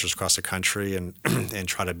 advisors across the country and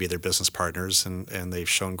try to be their business partners. And they've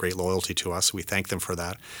shown great loyalty to us. We thank them for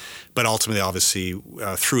that. But ultimately, obviously,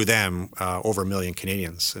 through them, over 1 million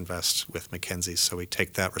Canadians invest with Mackenzie. So we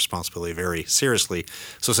take that responsibility very seriously.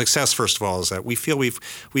 So success, first of all, is that we feel we've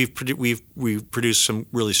produced some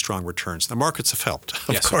really strong returns. The markets have helped,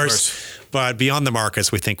 of course. But beyond the markets,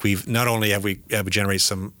 we think we've not only have we generated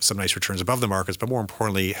some nice returns above the markets, but more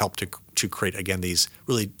importantly, helped to create, again, these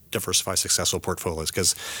really diversified, successful portfolios,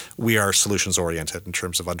 because we are solutions oriented in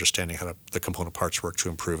terms of understanding how the component parts work to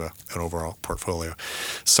improve an overall portfolio.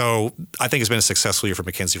 So I think it's been a successful year for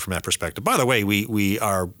Mackenzie from that perspective. By the way, we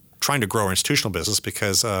are trying to grow our institutional business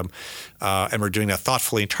because, and we're doing that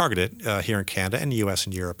thoughtfully and targeted here in Canada and the U.S.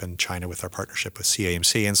 and Europe and China with our partnership with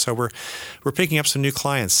CAMC. And so we're picking up some new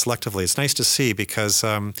clients selectively. It's nice to see because,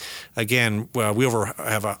 again, we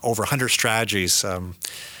have over 100 strategies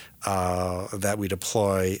that we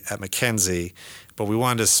deploy at Mackenzie, but we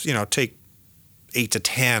wanted to, take 8 to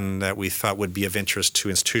 10 that we thought would be of interest to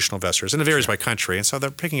institutional investors, and it varies by country. And so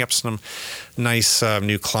they're picking up some nice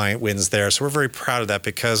new client wins there. So we're very proud of that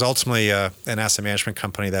because ultimately an asset management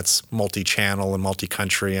company that's multi-channel and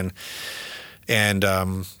multi-country and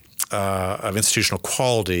of institutional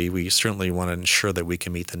quality, we certainly want to ensure that we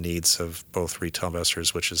can meet the needs of both retail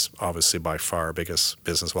investors, which is obviously by far our biggest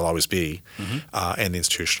business, will always be, and the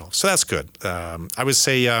institutional. So that's good. I would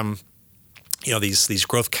say, these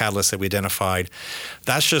growth catalysts that we identified,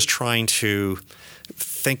 that's just trying to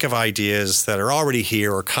think of ideas that are already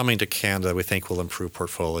here or coming to Canada we think will improve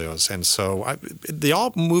portfolios. And so they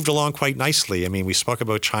all moved along quite nicely. I mean, we spoke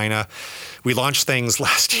about China. We launched things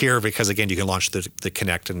last year because, again, you can launch the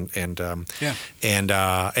Connect and then,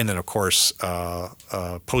 of course,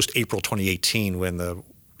 post-April 2018, when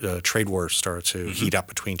the trade war started to heat up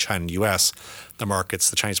between China and the U.S.,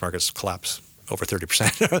 the Chinese markets collapsed over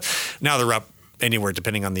 30%. Now they're up anywhere,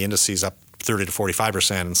 depending on the indices, up 30 to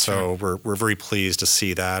 45%, and so we're very pleased to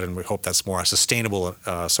see that, and we hope that's more sustainable.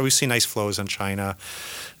 So we see nice flows in China,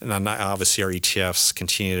 and then obviously our ETFs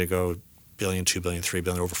continue to go billion, 2 billion, 3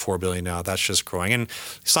 billion, over 4 billion now. That's just growing, and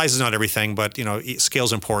size is not everything, but scale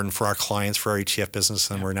is important for our clients, for our ETF business,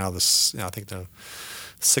 and we're now I think the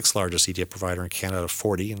 6th largest ETF provider in Canada of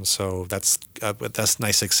 40, and so that's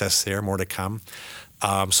nice success there. More to come.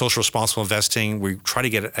 Social responsible investing, we try to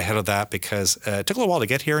get ahead of that because it took a little while to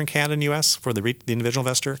get here in Canada and U.S. for the individual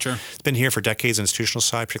investor. Sure. It's been here for decades on the institutional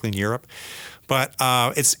side, particularly in Europe. But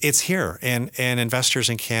it's here, and investors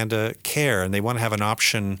in Canada care, and they want to have an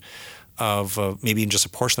option of maybe even just a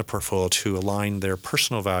portion of the portfolio to align their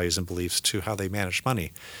personal values and beliefs to how they manage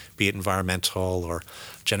money, be it environmental or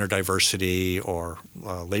gender diversity or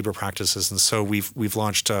labor practices. And so we've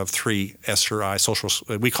launched 3 SRI social,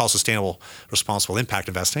 we call sustainable responsible impact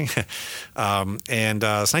investing. And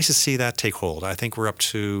it's nice to see that take hold. I think we're up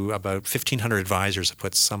to about 1,500 advisors that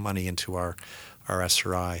put some money into our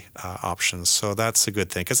SRI options. So that's a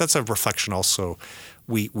good thing, because that's a reflection also,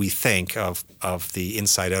 we think of the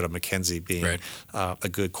inside out of Mackenzie being a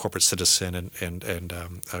good corporate citizen and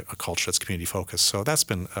a culture that's community focused. So that's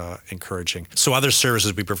been encouraging. So other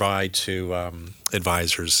services we provide to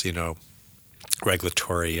advisors,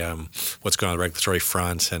 regulatory, what's going on the regulatory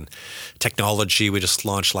front, and technology. We just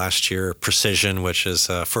launched last year Precision, which is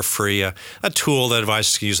for free, a tool that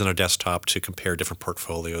advisors can use on their desktop to compare different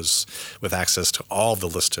portfolios with access to all the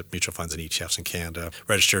listed mutual funds and ETFs in Canada.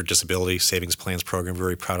 Registered Disability Savings Plans Program,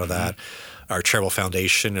 very proud of that. Our charitable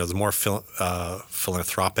foundation, there's more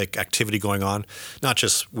philanthropic activity going on, not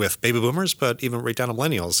just with baby boomers, but even right down to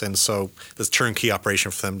millennials. And so this turnkey operation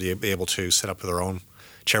for them to be able to set up their own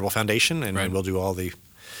charitable foundation, and we'll do all the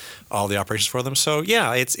operations for them. So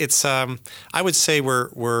yeah, it's I would say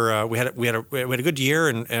we had a good year,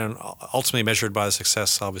 and ultimately measured by the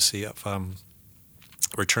success, obviously, of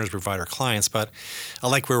returns we provide our clients. But I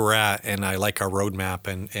like where we're at, and I like our roadmap,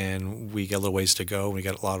 and we got a little ways to go. We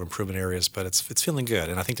got a lot of improvement areas, but it's feeling good,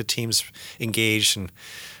 and I think the team's engaged, and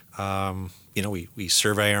we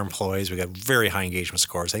survey our employees. We got very high engagement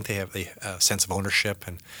scores. I think they have a sense of ownership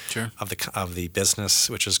and of the business,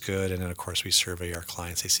 which is good. And then, of course, we survey our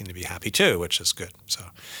clients. They seem to be happy too, which is good. So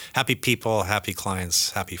happy people, happy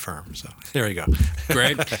clients, happy firm. So there you go.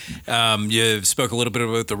 Great. You spoke a little bit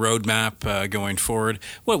about the roadmap going forward.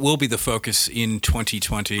 What will be the focus in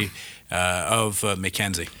 2020 of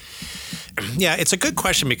Mackenzie? Yeah, it's a good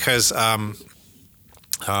question because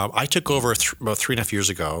I took over about 3.5 years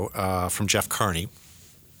ago from Jeff Carney,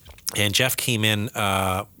 and Jeff came in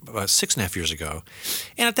about 6.5 years ago.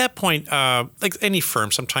 And at that point, like any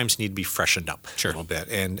firm, sometimes you need to be freshened up a little bit.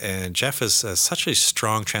 And Jeff is such a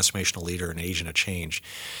strong transformational leader and agent of change.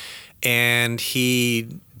 And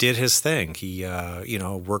he did his thing. He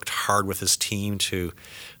worked hard with his team to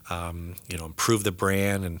improve the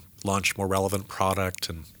brand and launch more relevant product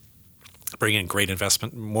and bring in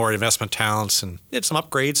more investment talents, and did some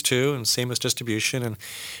upgrades too, and same as distribution. And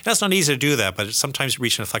that's not easy to do that, but sometimes you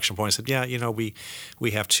reach an inflection point and said,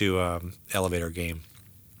 we have to elevate our game.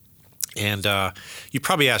 And you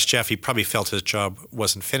probably asked Jeff, he probably felt his job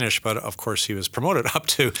wasn't finished, but of course he was promoted up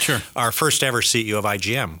to our first ever CEO of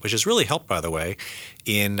IGM, which has really helped, by the way,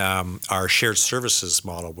 in our shared services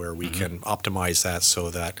model, where we can optimize that so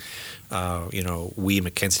that we,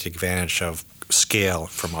 Mackenzie, take advantage of scale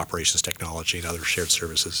from operations technology and other shared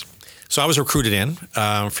services. So I was recruited in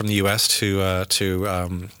from the U.S. to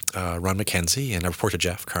run Mackenzie, and I report to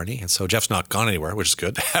Jeff Carney. And so Jeff's not gone anywhere, which is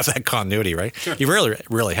good to have that continuity, right? Sure. You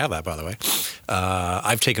rarely have that, by the way.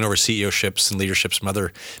 I've taken over CEOships and leaderships from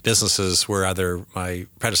other businesses where either my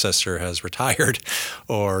predecessor has retired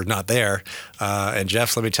or not there. And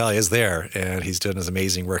Jeff, let me tell you, is there, and he's doing his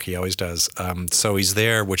amazing work. He always does. So he's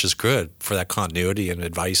there, which is good for that continuity and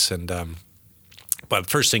advice and But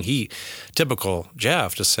first thing typical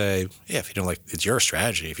Jeff, to say, yeah, if you don't like, it's your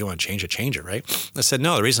strategy. If you want to change it, right? I said,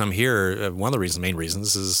 no, the reason I'm here, one of the main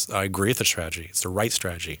reasons is I agree with the strategy. It's the right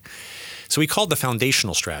strategy. So we called the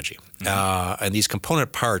foundational strategy. And these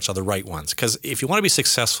component parts are the right ones. Because if you want to be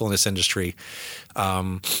successful in this industry,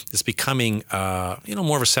 it's becoming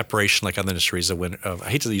more of a separation like other industries. I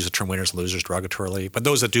hate to use the term winners and losers derogatorily, but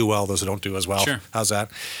those that do well, those that don't do as well. Sure. How's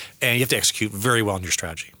that? And you have to execute very well in your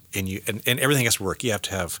strategy. And everything has to work. You have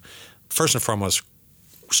to have, first and foremost,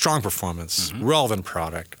 strong performance, relevant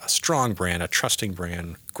product, a strong brand, a trusting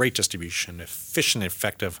brand, great distribution, efficient,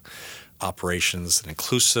 effective operations, an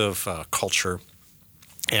inclusive culture,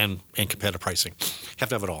 and competitive pricing. You have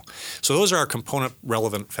to have it all. So those are our component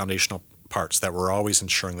relevant foundational parts that we're always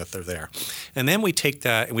ensuring that they're there. And then we take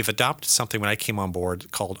that and we've adopted something when I came on board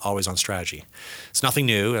called Always On Strategy. It's nothing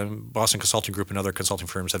new, and Boston Consulting Group and other consulting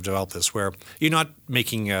firms have developed this, where you're not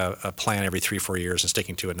making a plan every 3-4 years and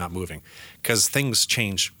sticking to it, not moving, because things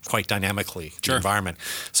change quite dynamically in the environment.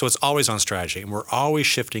 So it's always on strategy, and we're always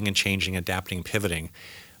shifting and changing, adapting, pivoting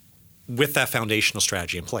with that foundational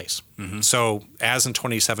strategy in place. So as in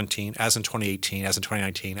 2017, as in 2018, as in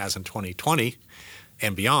 2019, as in 2020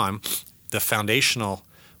 and beyond, the foundational,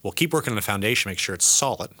 we'll keep working on the foundation, make sure it's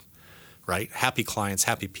solid, right? Happy clients,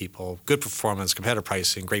 happy people, good performance, competitive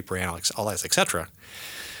pricing, great brand, all that, et cetera.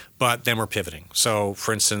 But then we're pivoting. So,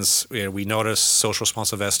 for instance, we notice social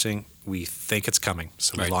responsible investing. We think it's coming,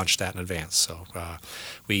 so we launched that in advance. So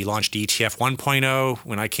we launched ETF 1.0.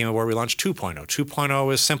 When I came aboard, we launched 2.0.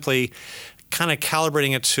 2.0 is simply kind of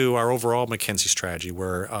calibrating it to our overall Mackenzie strategy,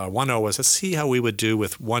 where 1.0 was, let's see how we would do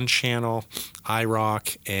with one channel,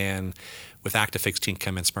 IROC, and with active fixed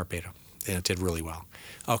income and smart beta. And it did really well.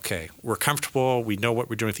 Okay, we're comfortable. We know what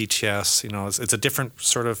we're doing with ETFs. It's a different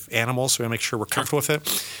sort of animal, so we want to make sure we're comfortable with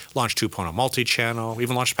it. Launch 2.0 multi-channel. We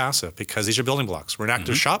even launched passive, because these are building blocks. We're an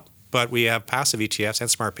active shop, but we have passive ETFs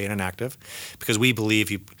and smart beta and active, because we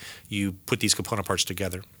believe you put these component parts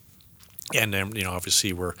together. And then,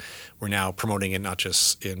 obviously, we're now promoting it not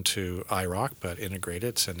just into IROC, but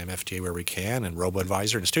integrated and MFDA where we can, and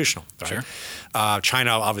robo-advisor institutional. Right? Sure.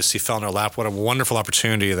 China obviously fell in our lap. What a wonderful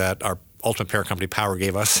opportunity that our ultimate parent company, Power,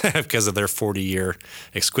 gave us because of their 40-year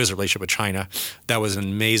exquisite relationship with China. That was an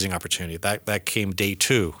amazing opportunity. That came day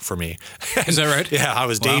 2 for me. Is that right? Yeah, I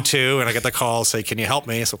was day 2, and I got the call, say, can you help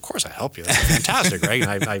me? So, of course, I help you. That's fantastic, right?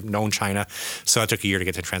 And I've known China, so it took a year to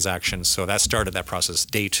get the transaction. So that started that process,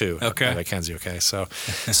 day 2 at Mackenzie, okay? So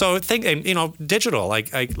think, and, digital,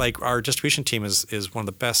 like our distribution team is one of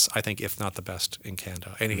the best, I think, if not the best in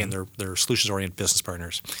Canada. And again, they're solutions-oriented business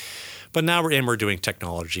partners. But now we're doing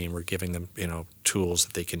technology, and we're giving them tools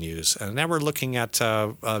that they can use. And now we're looking at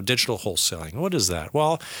digital wholesaling. What is that?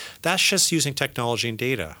 Well, that's just using technology and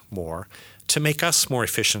data more to make us more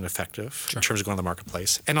efficient and effective in terms of going to the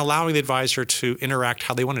marketplace, and allowing the advisor to interact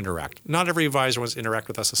how they want to interact. Not every advisor wants to interact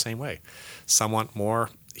with us the same way. Some want more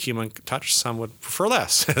human touch, some would prefer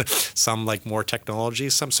less. Some like more technology.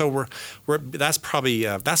 So that's probably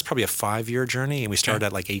a 5-year journey, and we started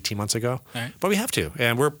that like 18 months ago. Right. But we have to,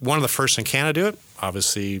 and we're one of the first in Canada to do it.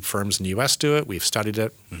 Obviously, firms in the U.S. do it. We've studied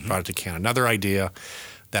it, brought it to Canada. Another idea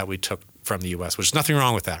that we took from the U.S., which is nothing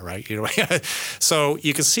wrong with that, right? So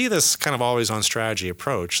you can see this kind of always-on strategy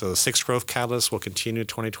approach. So the 6 growth catalysts will continue in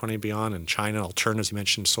 2020 and beyond. In China, alternatives, you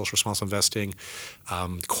mentioned social responsible investing,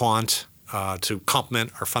 quant, to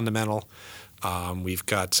complement our fundamental. We've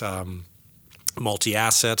got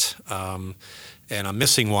multi-asset, and I'm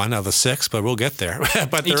missing one of the 6, but we'll get there.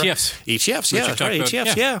 But ETFs,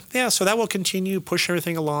 yeah. So that will continue, push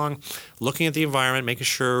everything along, looking at the environment, making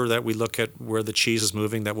sure that we look at where the cheese is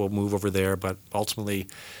moving, that we'll move over there. But ultimately,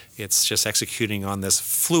 it's just executing on this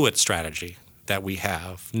fluid strategy that we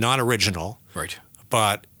have, not original, right?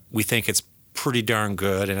 But we think it's pretty darn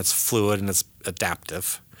good, and it's fluid, and it's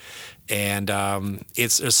adaptive. And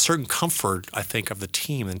it's a certain comfort, I think, of the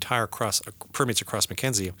team, permeates across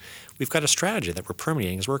Mackenzie. We've got a strategy that we're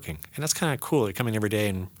permeating is working. And that's kind of cool. You're coming every day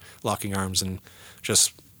and locking arms and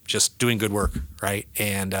just doing good work, right?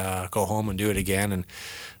 And go home and do it again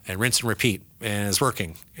and rinse and repeat. And it's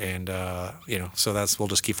working. And, so we'll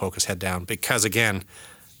just keep focused, head down. Because, again,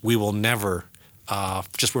 we will never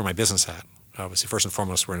just where my business at. Obviously, first and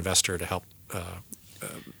foremost, we're an investor to help,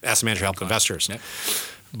 asset manager help investors. Yeah.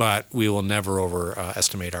 But we will never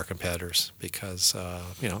overestimate our competitors, because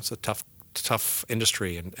it's a tough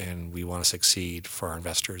industry, and we want to succeed for our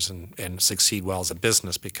investors and succeed well as a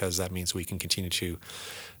business, because that means we can continue to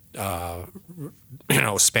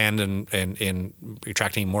expand and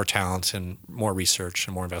attracting more talent and more research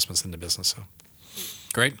and more investments in the business. So.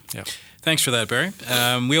 Great. Yeah. Thanks for that, Barry.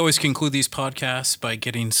 We always conclude these podcasts by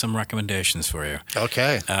getting some recommendations for you.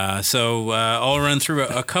 Okay. So I'll run through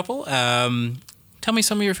a couple. Tell me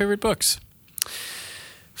some of your favorite books.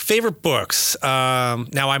 Favorite books.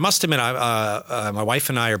 Now, I must admit, my wife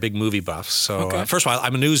and I are big movie buffs. So, first of all,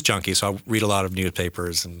 I'm a news junkie, so I read a lot of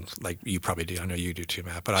newspapers, and like you probably do. I know you do too,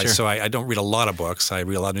 Matt. But Sure. I don't read a lot of books. I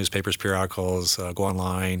read a lot of newspapers, periodicals, go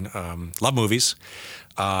online. Love movies.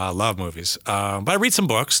 But I read some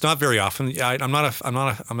books, not very often. I'm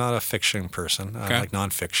not a fiction person. I like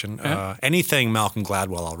nonfiction. Yeah. Anything Malcolm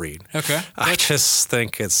Gladwell, I'll read. Okay. I just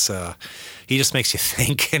think it's he just makes you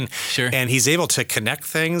think, and he's able to connect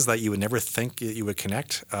things that you would never think you would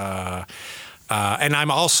connect. And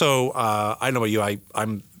I'm also I don't know about you.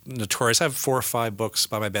 I'm notorious. I have 4 or 5 books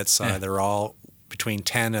by my bedside. Yeah. They're all between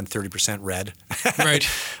 10 and 30% read. Right.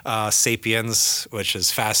 Sapiens, which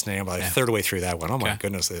is fascinating. I'm like a third way through that one. Oh my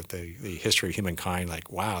goodness, the history of humankind.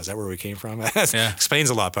 Like, wow, is that where we came from? Explains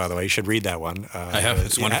a lot, by the way. You should read that one. I have.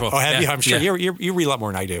 It's wonderful. Oh, have you? I'm sure you read a lot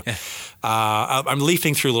more than I do. Yeah. I'm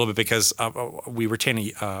leafing through a little bit because we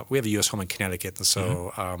have a U.S. home in Connecticut, and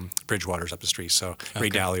so Bridgewater's up the street. So Ray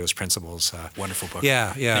Dalio's Principles. Wonderful book.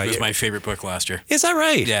 Yeah. It was my favorite book last year. Is that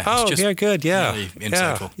right? Yeah. Oh, yeah, good. Yeah. Really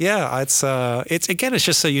insightful. Yeah. It's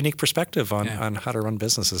just a unique perspective on how to run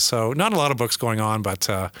businesses. So not a lot of books going on, but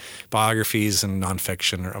biographies and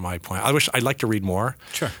nonfiction are my point. I'd like to read more.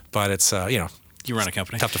 Sure. But it's you run a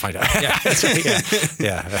company. Tough to find out.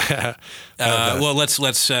 Yeah. Well, let's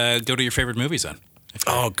go to your favorite movies then.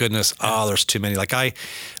 Oh goodness! Oh, there's too many. Like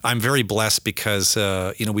I'm very blessed because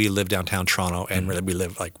we live downtown Toronto and we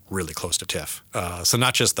live like really close to TIFF. So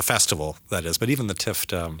not just the festival that is, but even the TIFF.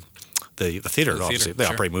 The theater, obviously, they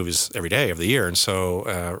operate movies every day of the year, and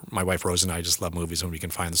so my wife Rose and I just love movies when we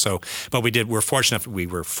can find them. So, but we're fortunate we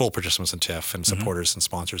were full participants in TIFF and supporters and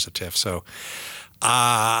sponsors of TIFF. So,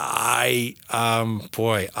 I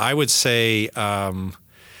would say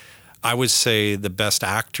the best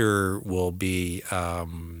actor will be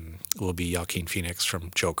Joaquin Phoenix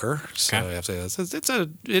from Joker. So I have to say it's a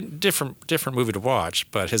different movie to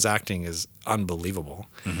watch, but his acting is unbelievable,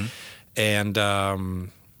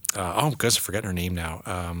 and. Goodness, I'm forgetting her name now.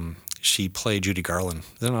 She played Judy Garland.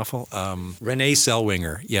 Isn't that awful? Renee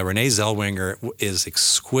Zellweger. Yeah, Renee Zellweger is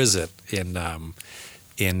exquisite in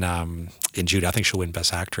Judy. I think she'll win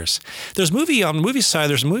Best Actress. There's a movie on the movie side.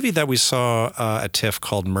 There's a movie that we saw at TIFF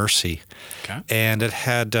called Mercy, and it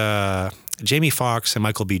had Jamie Foxx and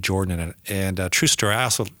Michael B. Jordan in it, and true story. I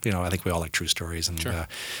also, I think we all like true stories, and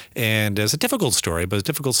it's a difficult story, but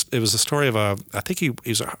it was a story of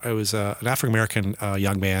it was an African American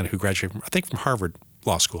young man who graduated, I think, from Harvard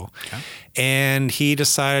Law School, and he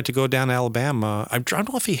decided to go down to Alabama. I don't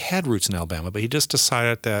know if he had roots in Alabama, but he just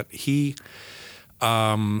decided that he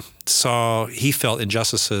felt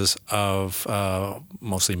injustices of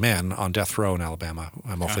mostly men on death row in Alabama,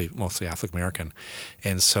 mostly African American,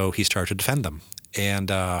 and so he started to defend them.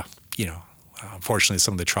 And unfortunately,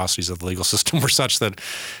 some of the atrocities of the legal system were such that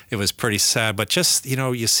it was pretty sad. But just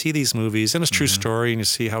you see these movies, and it's a true story, and you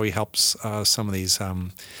see how he helps some of these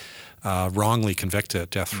wrongly convicted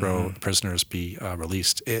death row prisoners be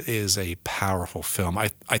released. It is a powerful film. I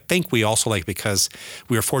think we also like, because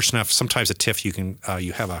we were fortunate enough, sometimes at TIFF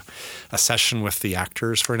you have a session with the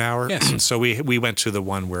actors for an hour. Yes. And so we went to the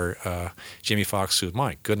one where Jamie Foxx, who,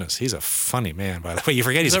 my goodness, he's a funny man, by the way. You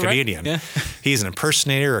forget he's a comedian. Right? Yeah. He's an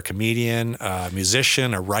impersonator, a comedian, a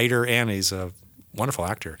musician, a writer, and he's a wonderful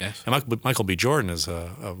actor. Yes. And Michael B. Jordan is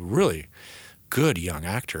a really good young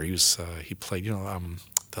actor. He played,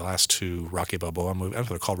 the last 2 Rocky Balboa movies. I don't know if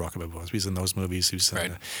they're called Rocky Balboa. He's in those movies.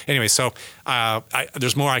 Anyway, so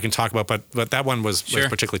there's more I can talk about, but that one was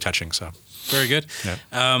particularly touching. So very good. Yeah.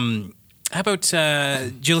 How about do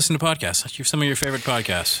you listen to podcasts? Some of your favorite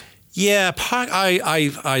podcasts? Yeah,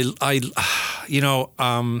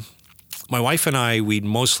 my wife and I, we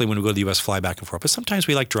mostly, when we go to the U.S., fly back and forth. But sometimes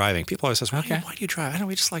we like driving. People always say, why do you drive? I don't know,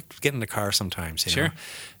 we just like getting in the car sometimes. You know?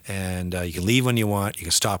 And you can leave when you want. You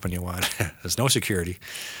can stop when you want. There's no security,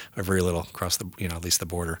 or very little across the, at least the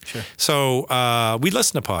border. Sure. So we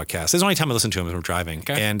listen to podcasts. There's the only time I listen to them is when we're driving.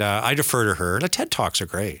 Okay. And I defer to her. The TED Talks are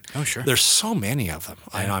great. Oh, sure. There's so many of them.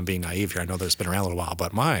 Yeah. I know I'm being naive here. I know there's been around a little while,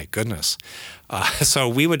 but my goodness. So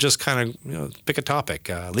we would just kind of pick a topic,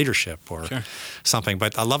 leadership or something.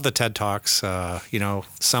 But I love the TED Talks. Some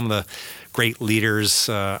of the great leaders.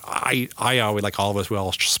 I always, like all of us, we all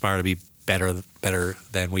aspire to be better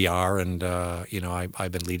than we are. And,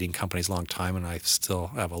 I've been leading companies a long time, and I still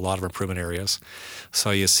have a lot of improvement areas.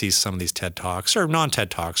 So you see some of these TED Talks or non-TED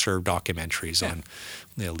Talks or documentaries on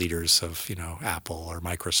leaders of, Apple or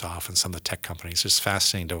Microsoft and some of the tech companies. It's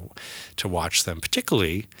fascinating to watch them,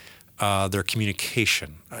 particularly their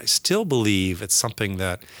communication. I still believe it's something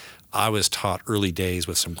that I was taught early days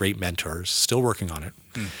with some great mentors, still working on it.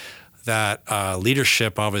 That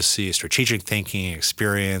leadership, obviously, strategic thinking,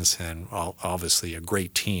 experience, and obviously a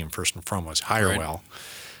great team, first and foremost, hire well.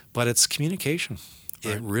 But it's communication.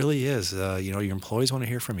 Right. It really is. Your employees want to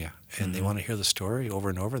hear from you, and they want to hear the story over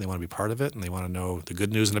and over. They want to be part of it, and they want to know the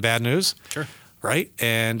good news and the bad news. Sure. Right?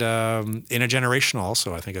 And intergenerational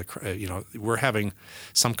also, I think, we're having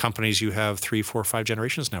some companies, you have 3, 4, 5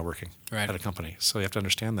 generations now working at a company. So you have to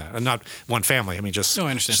understand that. And not one family. I mean, just, I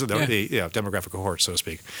understand. the demographic cohort, so to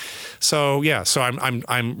speak. So, so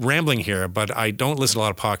I'm rambling here, but I don't listen to a lot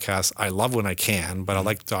of podcasts. I love when I can, but I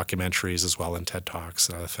like documentaries as well and TED Talks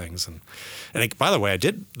and other things. And by the way, I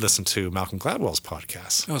did listen to Malcolm Gladwell's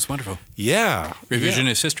podcast. Oh, it's wonderful. Yeah.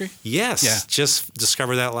 Revisionist history? Yes. Yeah. Just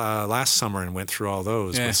discovered that last summer and went through all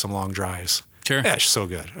those with some long drives. Sure. Yeah, it's so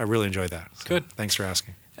good. I really enjoyed that. So, good. Thanks for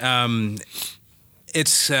asking.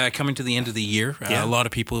 It's coming to the end of the year. A lot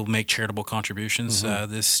of people make charitable contributions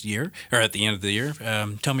this year, or at the end of the year.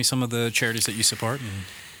 Tell me some of the charities that you support.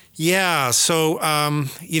 Yeah, so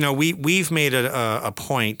we've made a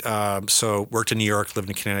point. So worked in New York, lived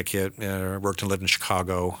in Connecticut, worked and lived in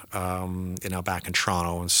Chicago, now back in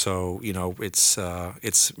Toronto, and so it's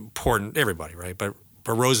important. Everybody, right? But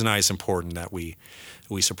Rose and I, it's important that we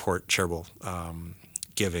support charitable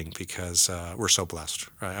giving because we're so blessed.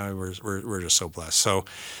 Right? We're just so blessed. So,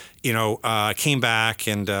 I came back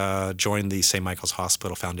and joined the St. Michael's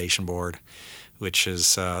Hospital Foundation Board, which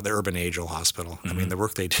is the Urban Angel Hospital. I mean, the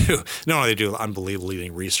work they do, not only they do unbelievable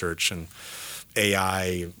leading research and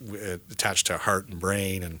AI attached to heart and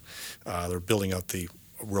brain, and they're building out the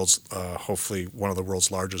world's, hopefully one of the world's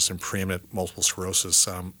largest and preeminent multiple sclerosis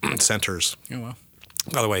centers. Oh, wow.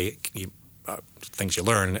 By the way, things you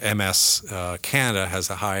learn, MS, Canada has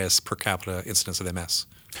the highest per capita incidence of MS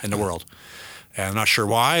in the world. And I'm not sure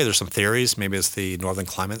why. There's some theories. Maybe it's the northern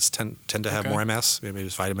climates tend to have more MS. Maybe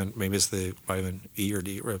it's the vitamin E or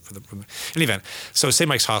D. In any event, so St.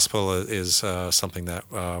 Mike's Hospital is something that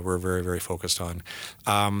we're very, very focused on.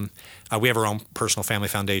 We have our own personal family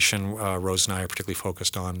foundation. Rose and I are particularly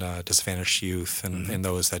focused on disadvantaged youth and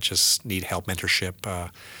those that just need help, mentorship.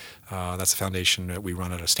 That's a foundation that we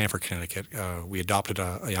run out of Stamford, Connecticut. We adopted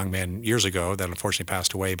a young man years ago that unfortunately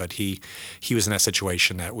passed away, but he was in that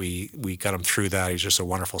situation that we got him through that. He's just a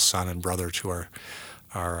wonderful son and brother to our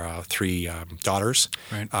 3 daughters.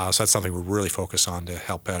 Right. So that's something we're really focused on to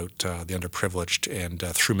help out the underprivileged and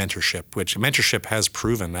through mentorship, which mentorship has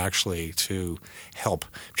proven actually to help,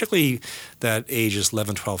 particularly that ages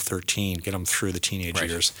 11, 12, 13, get them through the teenage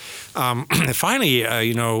years. And finally,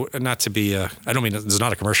 not to be, I don't mean this is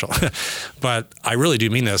not a commercial, but I really do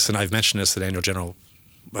mean this, and I've mentioned this at annual general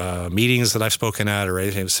meetings that I've spoken at or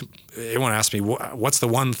anything. Everyone asks me, what's the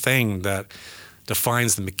one thing that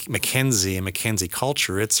defines the Mackenzie and Mackenzie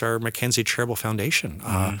culture? It's our Mackenzie Charitable Foundation.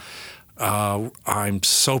 I'm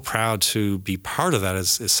so proud to be part of that.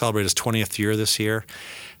 It's celebrated its 20th year this year.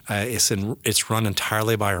 It's run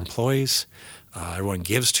entirely by our employees. Everyone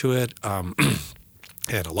gives to it. And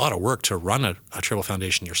a lot of work to run a charitable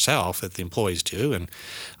foundation yourself that the employees do.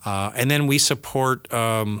 And then we support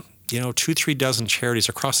 2-3 dozen charities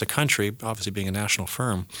across the country, obviously being a national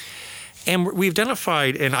firm. And we've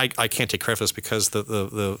identified, and I can't take credit for this because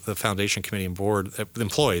the foundation committee and board, the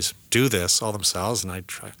employees do this all themselves, and I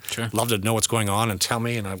love to know what's going on and tell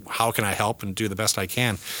me, and how can I help and do the best I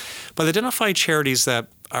can. But identify charities that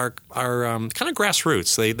are kind of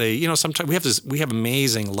grassroots. They sometimes we have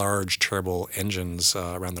amazing large charitable engines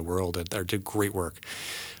around the world that do great work.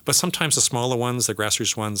 But sometimes the smaller ones, the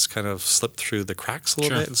grassroots ones, kind of slip through the cracks a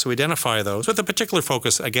little bit. And so we identify those with a particular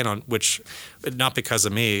focus, again, on which, not because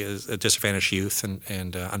of me, is disadvantaged youth and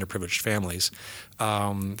underprivileged families.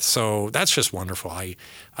 So that's just wonderful. I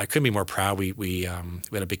couldn't be more proud. We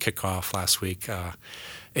had a big kickoff last week.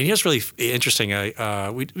 And it's really interesting.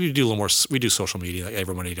 We do a little more. We do social media, like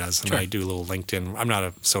everybody does, and I do a little LinkedIn. I'm not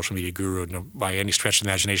a social media guru by any stretch of the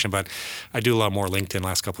imagination, but I do a lot more LinkedIn the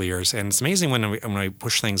last couple of years. And it's amazing when I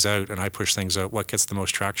push things out, and I push things out, what gets the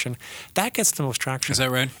most traction? That gets the most traction. Is that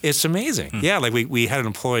right? It's amazing. Yeah, like we had an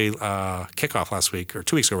employee kickoff last week, or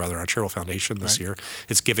 2 weeks ago rather, our charitable foundation this year.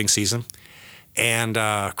 It's giving season. And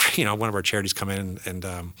one of our charities come in, and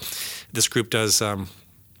this group does.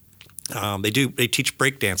 They teach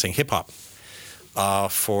breakdancing, hip hop,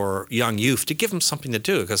 for young youth to give them something to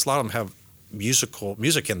do, because a lot of them have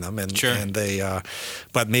music in them, and they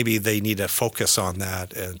but maybe they need to focus on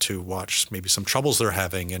that and to watch maybe some troubles they're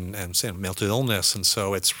having and say mental illness, and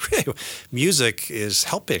so it's really music is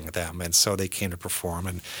helping them, and so they came to perform,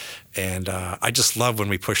 and I just love when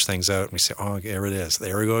we push things out and we say, oh, there it is,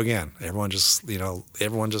 there we go again. Everyone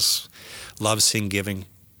just loves seeing giving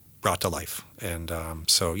brought to life, and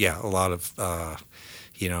so yeah, a lot of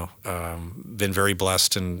been very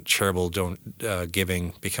blessed, and charitable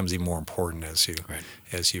giving becomes even more important as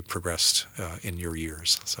you progressed in your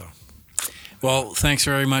years. So, well, thanks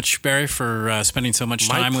very much, Barry, for spending so much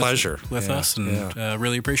time with us, and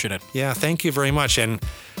really appreciate it. Yeah, thank you very much, and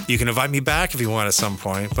you can invite me back if you want at some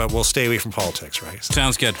point, but we'll stay away from politics, right?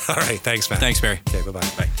 Sounds good. All right, thanks, man. Thanks, Barry. Okay, bye-bye.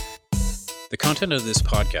 Bye. The content of this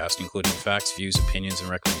podcast, including facts, views, opinions, and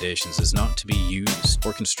recommendations, is not to be used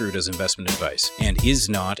or construed as investment advice and is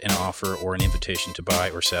not an offer or an invitation to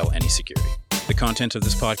buy or sell any security. The content of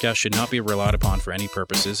this podcast should not be relied upon for any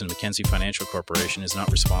purposes, and Mackenzie Financial Corporation is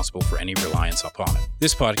not responsible for any reliance upon it.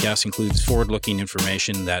 This podcast includes forward-looking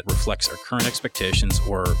information that reflects our current expectations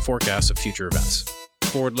or forecasts of future events.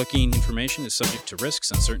 Forward-looking information is subject to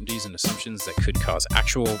risks, uncertainties, and assumptions that could cause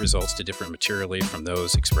actual results to differ materially from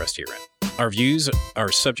those expressed herein. Our views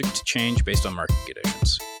are subject to change based on market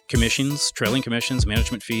conditions. Commissions, trailing commissions,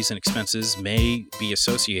 management fees, and expenses may be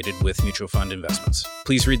associated with mutual fund investments.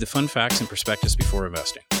 Please read the fund facts and prospectus before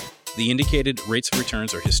investing. The indicated rates of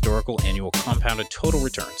returns are historical annual compounded total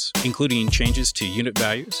returns, including changes to unit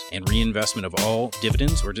values and reinvestment of all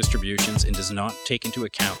dividends or distributions, and does not take into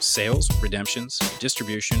account sales, redemptions,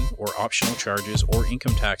 distribution, or optional charges or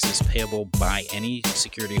income taxes payable by any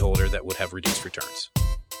security holder that would have reduced returns.